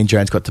before that Dean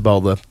Jones got to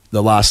bowl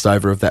the last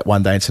over of that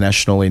one-day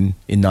international in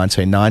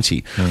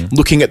 1990?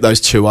 Looking at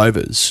those 2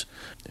 overs,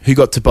 who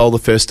got to bowl the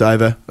first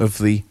over of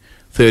the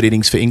third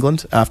innings for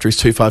England after his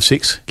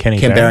 256? Ken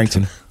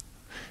Barrington.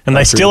 And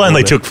they still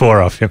only took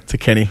 4 off him. To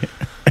Kenny.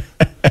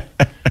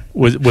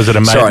 Was it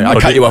amazing? Sorry, I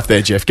cut you off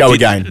there, Jeff. Go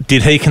again.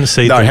 Did he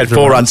concede? No, he had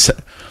 4 runs.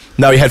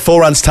 No, he had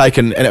 4 runs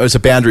taken, and it was a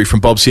boundary from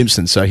Bob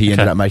Simpson, so he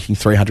ended up making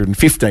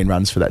 315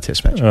 runs for that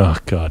Test match. Oh,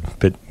 God.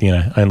 But,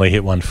 only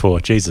hit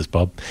 1-4. Jesus,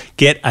 Bob.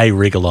 Get a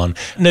wriggle on.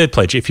 Nerd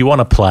Pledge, if you want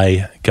to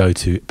play, go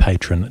to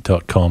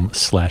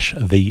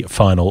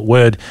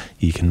patreon.com/thefinalword.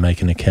 You can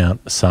make an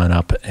account, sign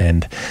up,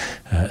 and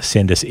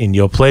send us in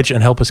your pledge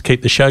and help us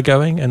keep the show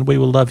going, and we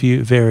will love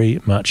you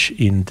very much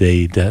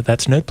indeed.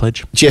 That's Nerd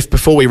Pledge. Jeff,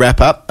 before we wrap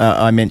up,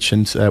 I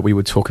mentioned we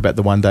would talk about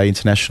the one-day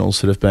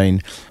internationals that have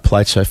been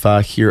played so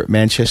far here at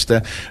Manchester.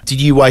 Did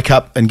you wake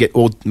up and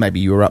or maybe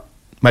you were up,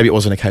 maybe it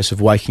wasn't a case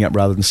of waking up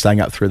rather than staying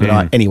up through the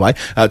night. Anyway,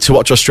 to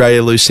watch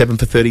Australia lose 7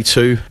 for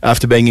 32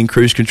 after being in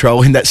cruise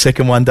control in that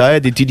second one-day,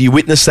 did you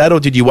witness that,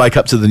 or did you wake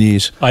up to the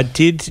news? I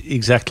did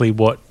exactly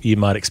what you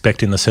might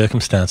expect in the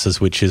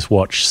circumstances, which is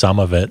watch some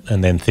of it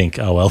and then think,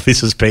 oh, well,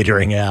 this is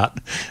petering out,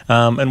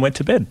 and went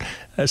to bed.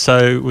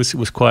 So it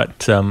was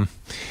quite...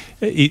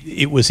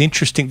 it was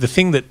interesting. The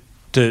thing that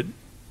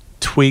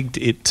twigged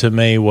it to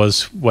me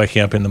was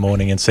waking up in the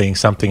morning and seeing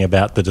something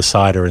about the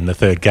decider in the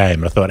third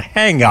game. And I thought,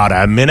 hang on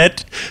a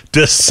minute,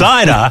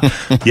 decider?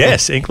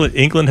 Yes,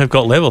 England have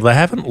got level. They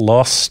haven't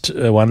lost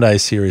a one-day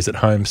series at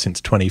home since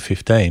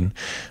 2015,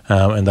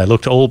 and they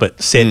looked all but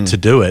set to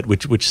do it,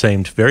 which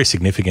seemed very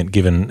significant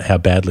given how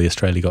badly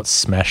Australia got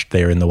smashed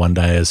there in the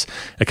one-dayers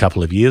a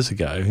couple of years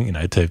ago.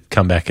 To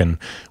come back and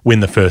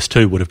win the first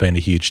 2 would have been a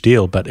huge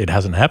deal, but it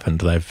hasn't happened.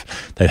 They've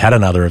had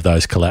another of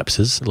those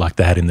collapses like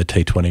they had in the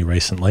T20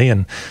 recently,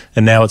 and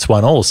now it's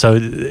 1-1. So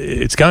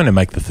it's going to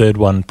make the third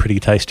one pretty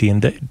tasty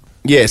indeed.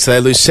 Yeah, so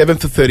they lose 7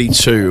 for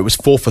 32. It was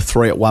 4 for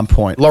 3 at one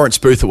point. Lawrence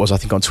Booth, it was, I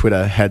think, on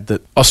Twitter, had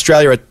that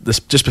Australia,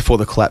 just before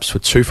the collapse, were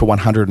 2 for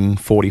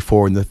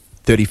 144 in the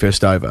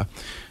 31st over.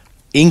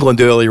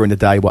 England earlier in the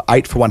day were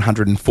 8 for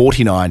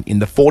 149 in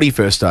the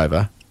 41st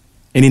over.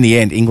 And in the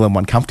end, England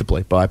won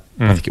comfortably by,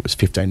 I think it was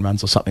 15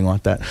 runs or something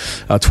like that,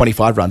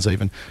 25 runs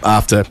even,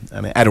 after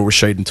Adil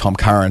Rashid and Tom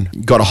Curran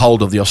got a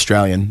hold of the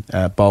Australian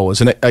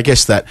bowlers. And I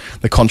guess that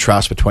the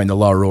contrast between the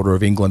lower order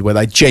of England, where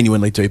they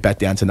genuinely do bat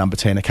down to number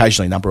 10,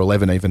 occasionally number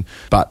 11 even,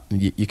 but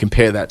you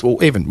compare that,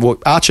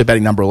 Archer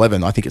batting number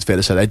 11, I think it's fair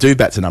to say they do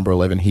bat to number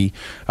 11. He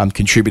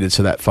contributed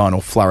to that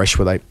final flourish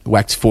where they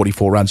whacked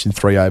 44 runs in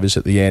 3 overs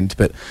at the end.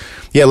 But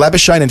yeah,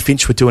 Labuschagne and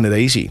Finch were doing it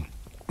easy.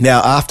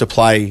 Now, after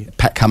play,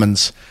 Pat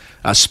Cummins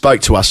spoke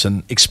to us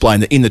and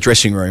explained that in the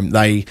dressing room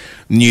they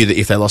knew that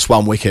if they lost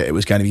 1 wicket it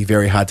was going to be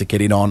very hard to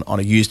get in on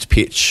a used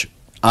pitch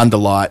under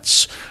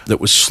lights that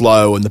was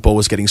slow and the ball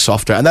was getting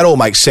softer, and that all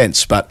makes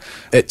sense, but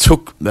it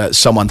took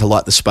someone to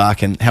light the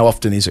spark. And how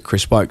often is it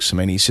Chris Wokes? I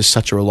mean, he's just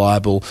such a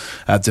reliable,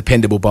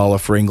 dependable bowler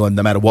for England,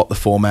 no matter what the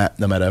format,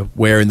 no matter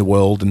where in the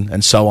world,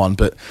 and so on.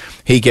 But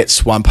he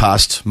gets one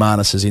past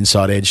Marnus's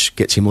inside edge,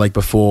 gets him leg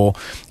before,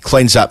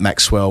 cleans up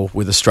Maxwell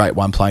with a straight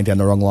one playing down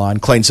the wrong line,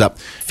 cleans up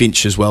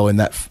Finch as well in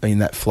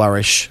that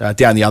flourish.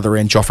 Down the other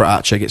end, Jofra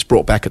Archer gets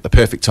brought back at the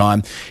perfect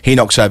time. He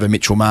knocks over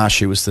Mitchell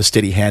Marsh, who was the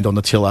steady hand on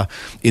the tiller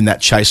in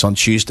that chase on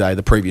Tuesday,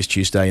 the previous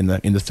Tuesday in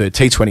the third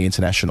T20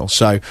 international.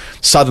 So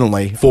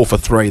suddenly 4 for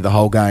 3, the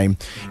whole game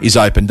is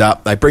opened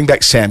up. They bring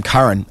back Sam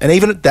Curran, and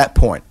even at that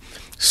point,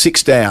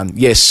 6 down,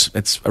 yes,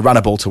 it's a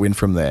runner ball to win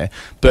from there,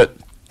 but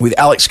with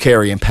Alex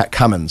Carey and Pat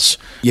Cummins,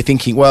 you're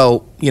thinking,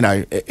 well,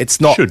 it's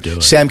not...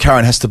 Sam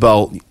Curran has to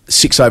bowl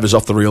 6 overs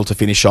off the reel to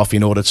finish off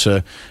in order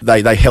to...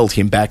 They held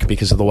him back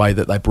because of the way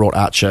that they brought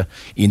Archer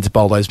in to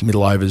bowl those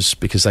middle overs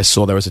because they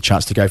saw there was a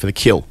chance to go for the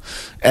kill.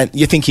 And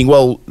you're thinking,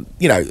 well,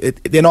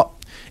 they're not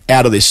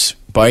out of this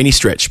by any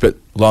stretch, but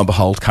lo and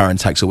behold, Curran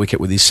takes a wicket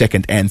with his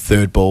second and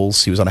third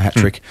balls. He was on a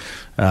hat-trick.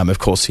 Of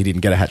course, he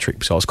didn't get a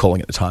hat-trick, so I was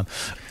calling at the time.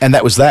 And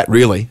that was that,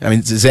 really. I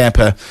mean,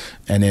 Zampa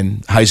and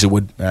then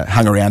Hazelwood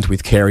hung around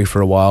with Carey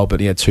for a while, but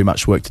he had too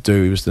much work to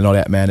do. He was the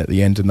not-out man at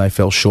the end, and they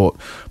fell short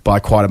by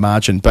quite a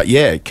margin. But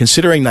yeah,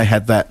 considering they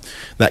had that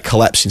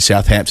collapse in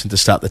Southampton to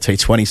start the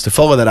T20s, to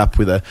follow that up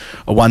with a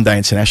one-day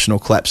international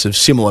collapse of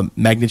similar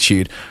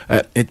magnitude,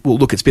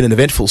 it's been an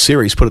eventful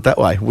series, put it that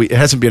way. It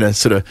hasn't been a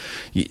sort of...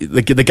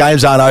 The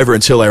games aren't over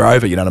until they're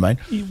over, you know what I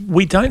mean?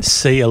 We don't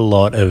see a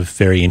lot of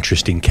very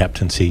interesting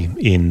captaincy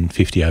in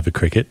 50-over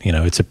cricket. You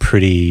know, it's a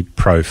pretty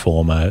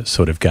pro-forma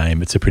sort of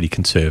game. It's a pretty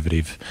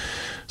conservative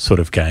sort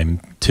of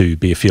game to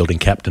be a fielding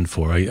captain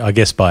for. I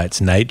guess by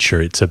its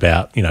nature, it's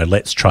about, you know,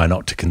 let's try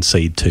not to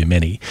concede too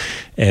many.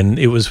 And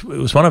it was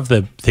one of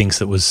the things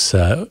that was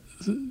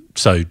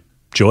so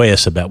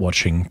joyous about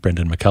watching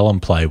Brendan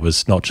McCullum play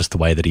was not just the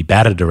way that he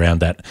batted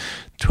around that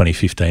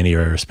 2015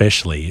 era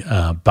especially,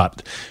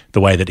 but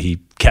the way that he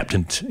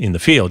captained in the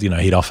field. You know,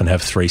 he'd often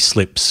have 3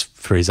 slips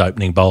for his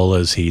opening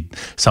bowlers. He'd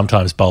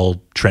sometimes bowl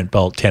Trent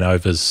Boult 10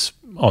 overs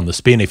on the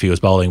spin if he was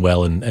bowling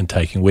well and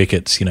taking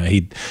wickets. You know,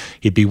 he'd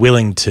be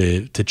willing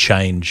to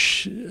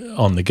change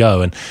on the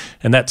go,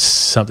 and that's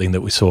something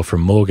that we saw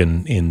from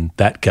Morgan in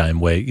that game,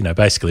 where, you know,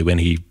 basically when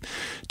he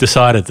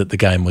decided that the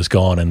game was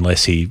gone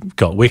unless he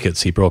got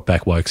wickets, he brought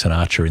back Wokes and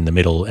Archer in the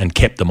middle and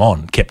kept them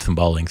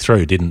bowling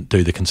through, didn't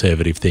do the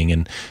conservative thing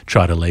and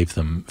try to leave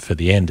them for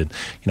the end. And,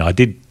 you know, I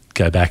did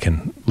go back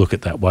and look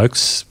at that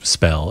Wokes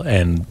spell,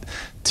 and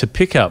to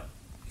pick up,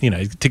 you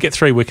know, to get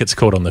 3 wickets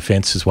caught on the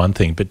fence is one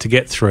thing, but to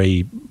get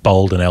 3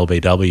 bowled and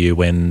LBW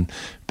when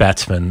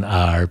batsmen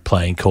are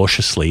playing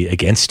cautiously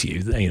against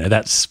you, you know,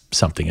 that's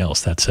something else.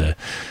 That's a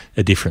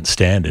different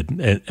standard,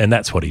 and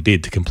that's what he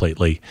did to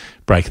completely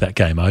break that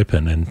game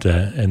open. And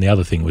the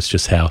other thing was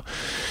just how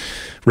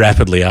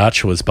rapidly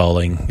Archer was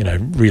bowling, you know,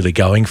 really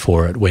going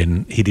for it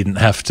when he didn't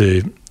have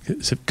to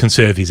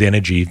conserve his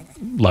energy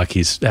like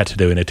he's had to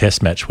do in a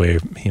test match where,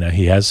 you know,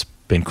 he has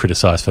been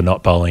criticised for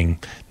not bowling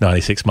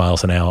 96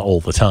 miles an hour all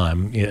the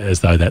time,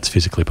 as though that's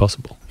physically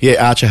possible.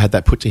 Yeah, Archer had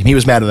that put to him. He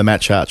was man of the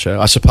match, Archer,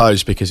 I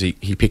suppose, because he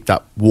picked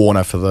up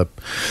Warner for the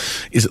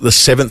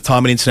 7th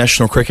time in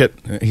international cricket?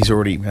 He's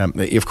already,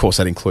 of course,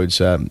 that includes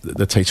the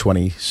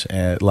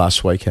T20s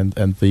last week and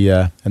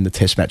the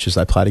Test matches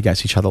they played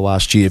against each other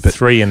last year. But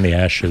 3 in the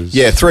Ashes.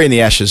 Yeah, 3 in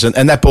the Ashes,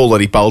 and that ball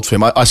that he bowled for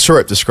him, I saw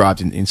it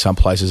described in some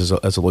places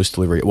as a loose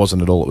delivery. It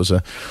wasn't at all. It was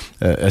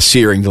a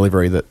searing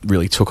delivery that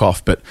really took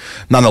off. But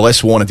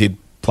nonetheless, Warner did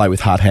play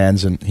with hard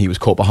hands and he was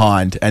caught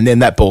behind, and then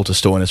that ball to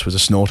Stoinis was a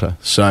snorter.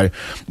 So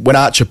when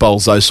Archer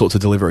bowls those sorts of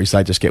deliveries,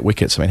 they just get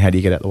wickets. I mean, how do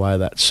you get out of the way of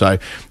that? So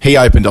he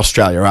opened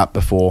Australia up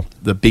before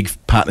the big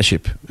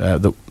partnership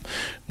that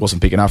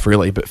wasn't big enough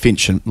really, but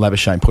Finch and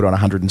Labuschagne put on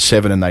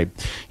 107, and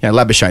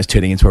Labuschagne's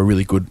turning into a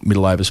really good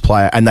middle overs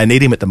player, and they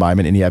need him at the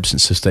moment in the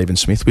absence of Stephen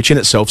Smith, which in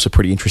itself is a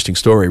pretty interesting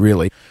story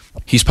really.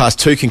 He's passed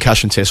 2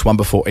 concussion tests, one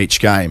before each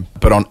game,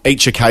 but on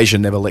each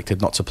occasion they've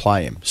elected not to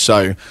play him.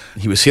 So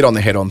he was hit on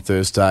the head on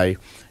Thursday,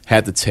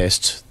 had the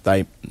test.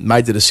 They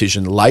made the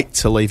decision late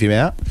to leave him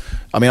out.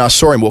 I mean, I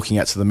saw him walking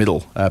out to the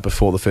middle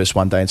before the first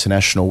one-day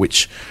international,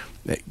 which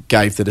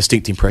gave the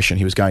distinct impression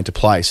he was going to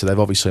play. So they've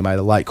obviously made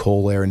a late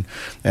call there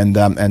and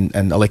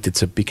elected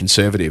to be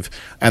conservative.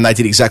 And they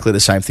did exactly the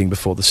same thing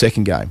before the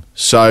second game.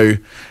 So,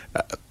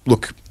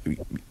 look,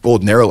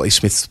 ordinarily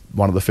Smith's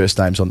one of the first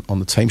names on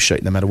the team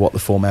sheet, no matter what the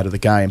format of the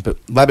game.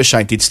 But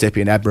Labuschagne did step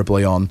in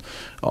admirably on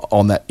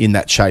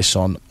that chase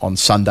on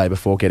Sunday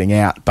before getting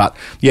out. But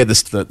yeah, the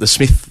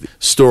Smith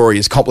story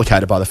is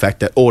complicated by the fact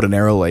that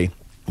ordinarily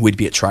we'd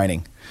be at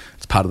training.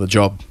 It's part of the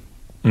job.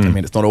 I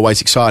mean, it's not always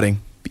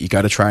exciting, but you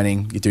go to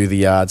training, you do the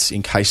yards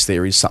in case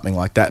there is something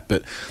like that.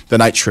 But the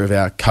nature of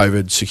our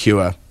COVID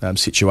secure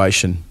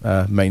situation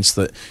means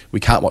that we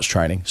can't watch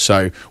training.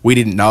 So we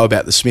didn't know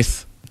about the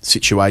Smith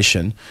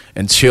situation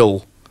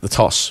until the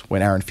toss,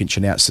 when Aaron Finch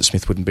announced that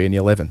Smith wouldn't be in the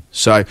 11.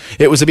 So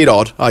it was a bit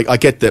odd. I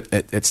get that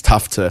it's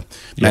tough to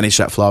manage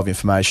that flow of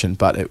information,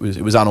 but it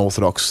was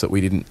unorthodox that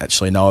we didn't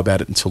actually know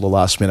about it until the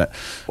last minute.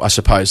 I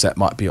suppose that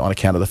might be on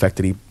account of the fact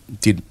that he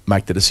did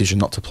make the decision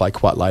not to play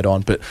quite late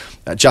on. But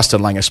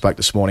Justin Langer spoke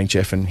this morning,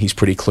 Jeff, and he's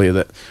pretty clear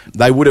that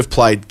they would have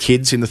played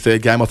kids in the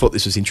third game. I thought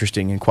this was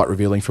interesting and quite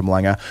revealing from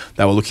Langer.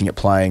 They were looking at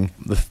playing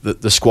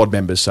the squad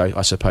members, so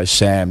I suppose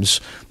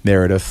Sams,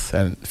 Meredith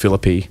and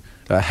Philippi,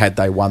 had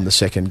they won the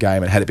second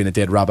game and had it been a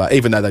dead rubber,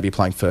 even though they'd be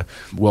playing for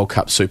World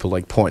Cup Super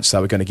League points, they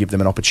were going to give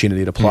them an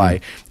opportunity to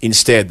play.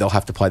 Instead, they'll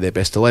have to play their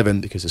best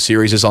 11 because the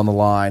series is on the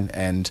line,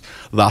 and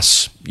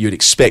thus you'd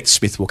expect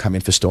Smith will come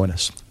in for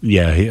Stoinis.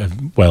 Yeah,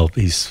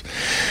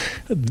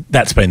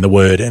 that's been the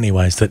word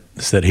anyways,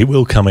 that he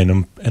will come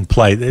in and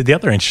play. The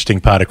other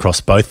interesting part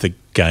across both the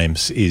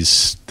games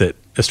is that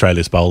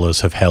Australia's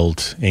bowlers have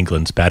held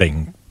England's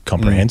batting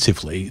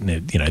comprehensively.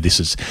 You know, this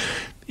is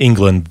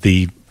England,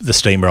 the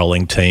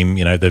steamrolling team,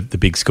 you know, the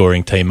big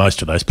scoring team.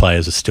 Most of those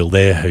players are still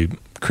there who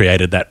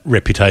created that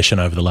reputation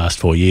over the last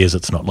 4 years.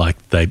 It's not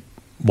like they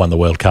won the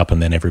World Cup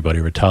and then everybody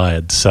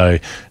retired. So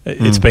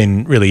it's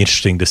been really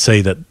interesting to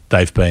see that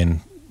they've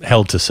been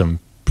held to some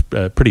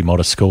pretty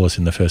modest scores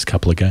in the first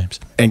couple of games.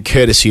 And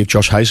courtesy of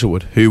Josh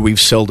Hazlewood, who we've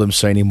seldom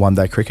seen in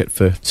one-day cricket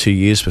for 2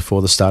 years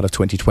before the start of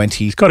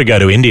 2020. He's got to go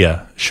to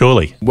India,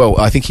 surely. Well,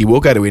 I think he will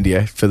go to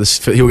India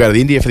he'll go to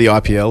India for the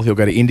IPL, he'll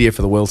go to India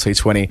for the World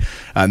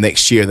T20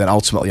 next year, then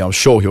ultimately I'm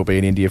sure he'll be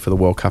in India for the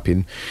World Cup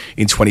in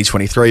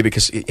 2023,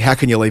 because how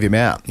can you leave him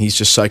out? He's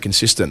just so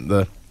consistent.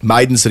 The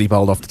maidens that he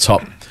bowled off the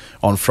top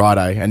on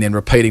Friday and then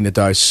repeating the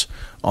dose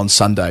on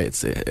Sunday.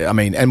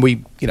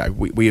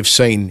 We have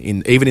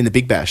seen even in the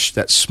Big Bash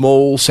that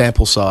small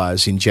sample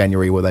size in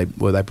January where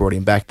they brought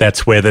him back.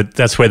 That's where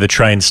the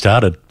train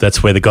started.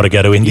 That's where the got to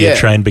go to India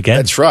train began.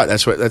 That's right.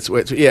 That's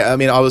where. Yeah. I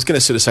mean, I was going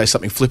to sort of say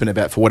something flippant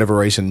about, for whatever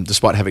reason,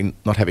 despite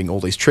not having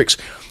all these tricks,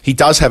 he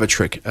does have a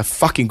trick, a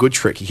fucking good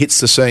trick. He hits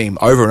the seam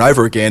over and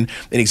over again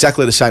in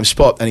exactly the same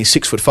spot, and he's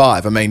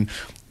 6'5". I mean,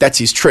 that's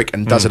his trick,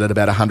 and does it at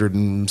about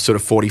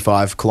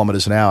 145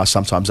 kilometres an hour,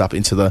 sometimes up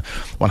into the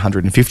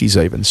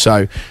 150s even.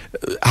 So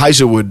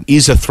Hazlewood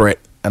is a threat,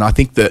 and I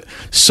think that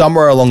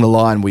somewhere along the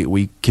line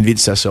we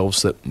convinced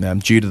ourselves that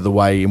due to the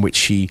way in which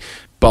he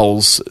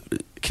bowls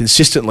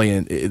consistently,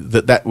 and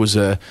that was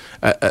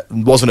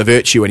wasn't a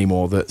virtue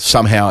anymore, that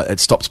somehow it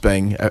stopped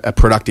being a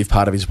productive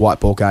part of his white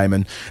ball game,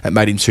 and it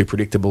made him too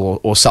predictable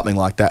or something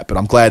like that. But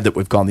I'm glad that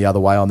we've gone the other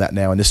way on that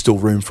now, and there's still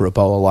room for a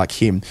bowler like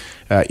him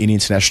in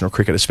international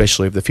cricket,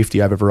 especially of the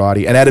 50 over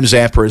variety. And Adam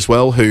Zampa as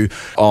well, who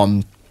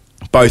on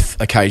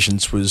both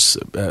occasions was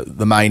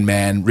the main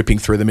man ripping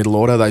through the middle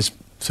order. Those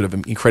sort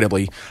of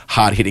incredibly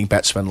hard-hitting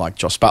batsmen like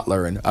Joss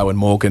Buttler and Owen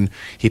Morgan.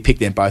 He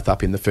picked them both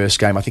up in the first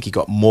game. I think he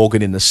got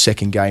Morgan in the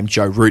second game,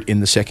 Joe Root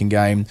in the second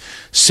game.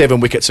 7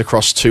 wickets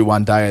across 2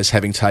 one-dayers,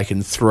 having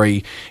taken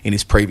 3 in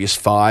his previous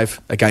 5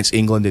 against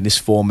England in this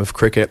form of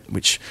cricket,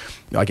 which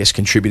I guess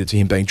contributed to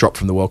him being dropped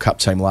from the World Cup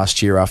team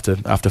last year after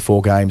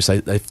 4 games.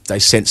 They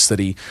sensed that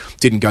he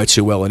didn't go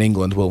too well in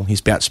England. Well,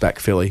 he's bounced back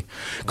fairly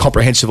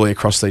comprehensively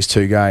across these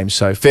 2 games.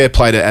 So fair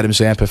play to Adam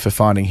Zampa for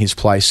finding his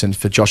place, and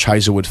for Josh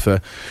Hazlewood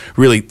for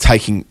really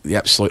taking the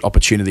absolute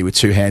opportunity with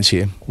 2 hands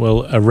here.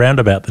 Well, around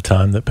about the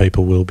time that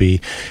people will be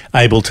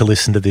able to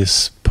listen to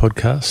this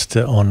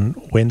podcast on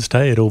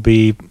Wednesday, it'll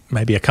be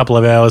maybe a couple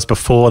of hours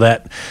before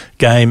that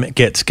game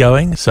gets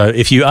going. So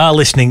if you are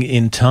listening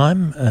in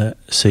time,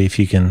 see if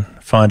you can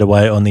find a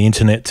way on the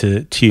internet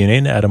to tune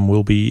in. Adam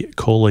will be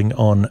calling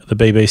on the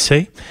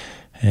BBC,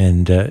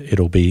 and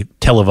it'll be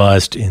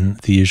televised in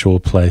the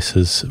usual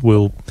places.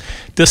 We'll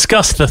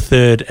discuss the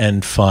third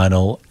and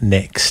final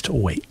next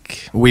week.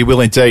 We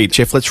will indeed.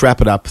 Jeff, let's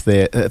wrap it up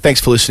there. Thanks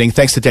for listening.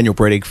 Thanks to Daniel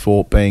Bredig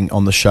for being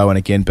on the show, and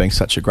again being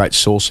such a great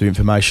source of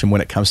information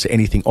when it comes to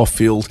anything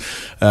off-field,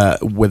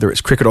 whether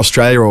it's Cricket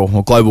Australia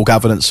or global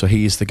governance. So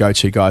he is the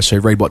go-to guy. So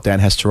read what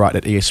Dan has to write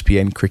at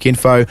ESPN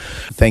Cricinfo.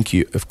 Thank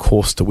you, of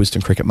course, to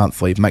Wisdom Cricket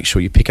Monthly. Make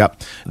sure you pick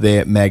up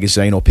their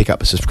magazine, or pick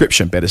up a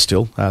subscription, better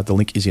still. The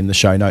link is in the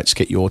show notes.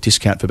 Get your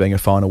discount for being a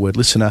Final Word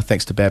listener.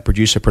 Thanks to Bad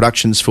Producer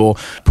Productions for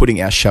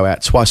putting our show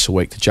out twice a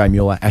week, to Jay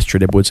Mueller,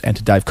 Astrid Edwards, and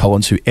to Dave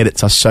Collins, who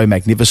edits us so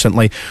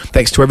magnificently.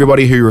 Thanks to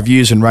everybody who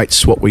reviews and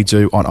rates what we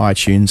do on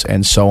iTunes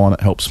and so on.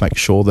 It helps make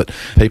sure that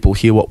people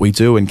hear what we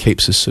do and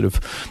keeps us sort of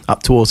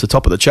up towards the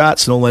top of the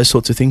charts and all those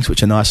sorts of things,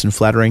 which are nice and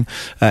flattering.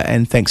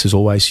 And thanks as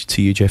always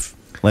to you, Jeff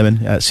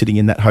Lemon, sitting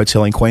in that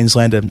hotel in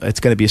Queensland. It's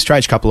going to be a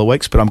strange couple of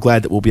weeks, but I'm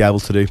glad that we'll be able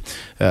to do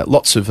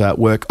lots of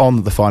work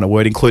on the Final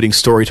Word, including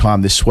story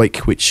time this week,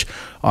 which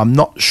I'm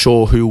not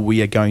sure who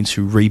we are going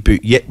to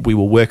reboot yet. We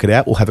will work it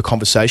out. We'll have a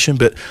conversation,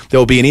 but there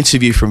will be an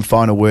interview from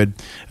Final Word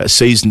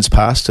seasons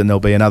past, and there'll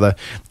be another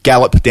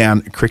gallop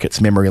down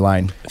cricket's memory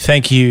lane.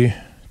 Thank you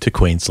to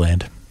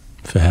Queensland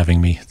for having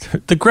me.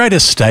 The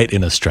greatest state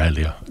in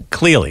Australia,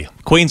 clearly.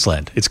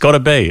 Queensland, it's got to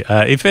be.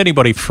 If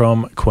anybody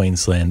from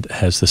Queensland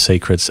has the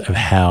secrets of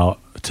how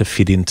to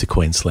fit into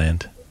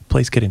Queensland,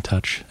 please get in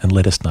touch and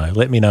let us know.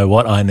 Let me know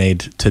what I need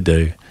to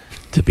do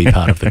to be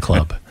part of the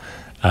club.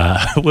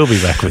 We'll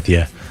be back with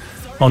you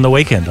on the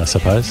weekend, I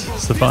suppose.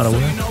 It's the Final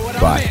Word.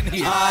 Bye.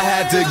 I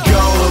had to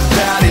go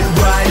about it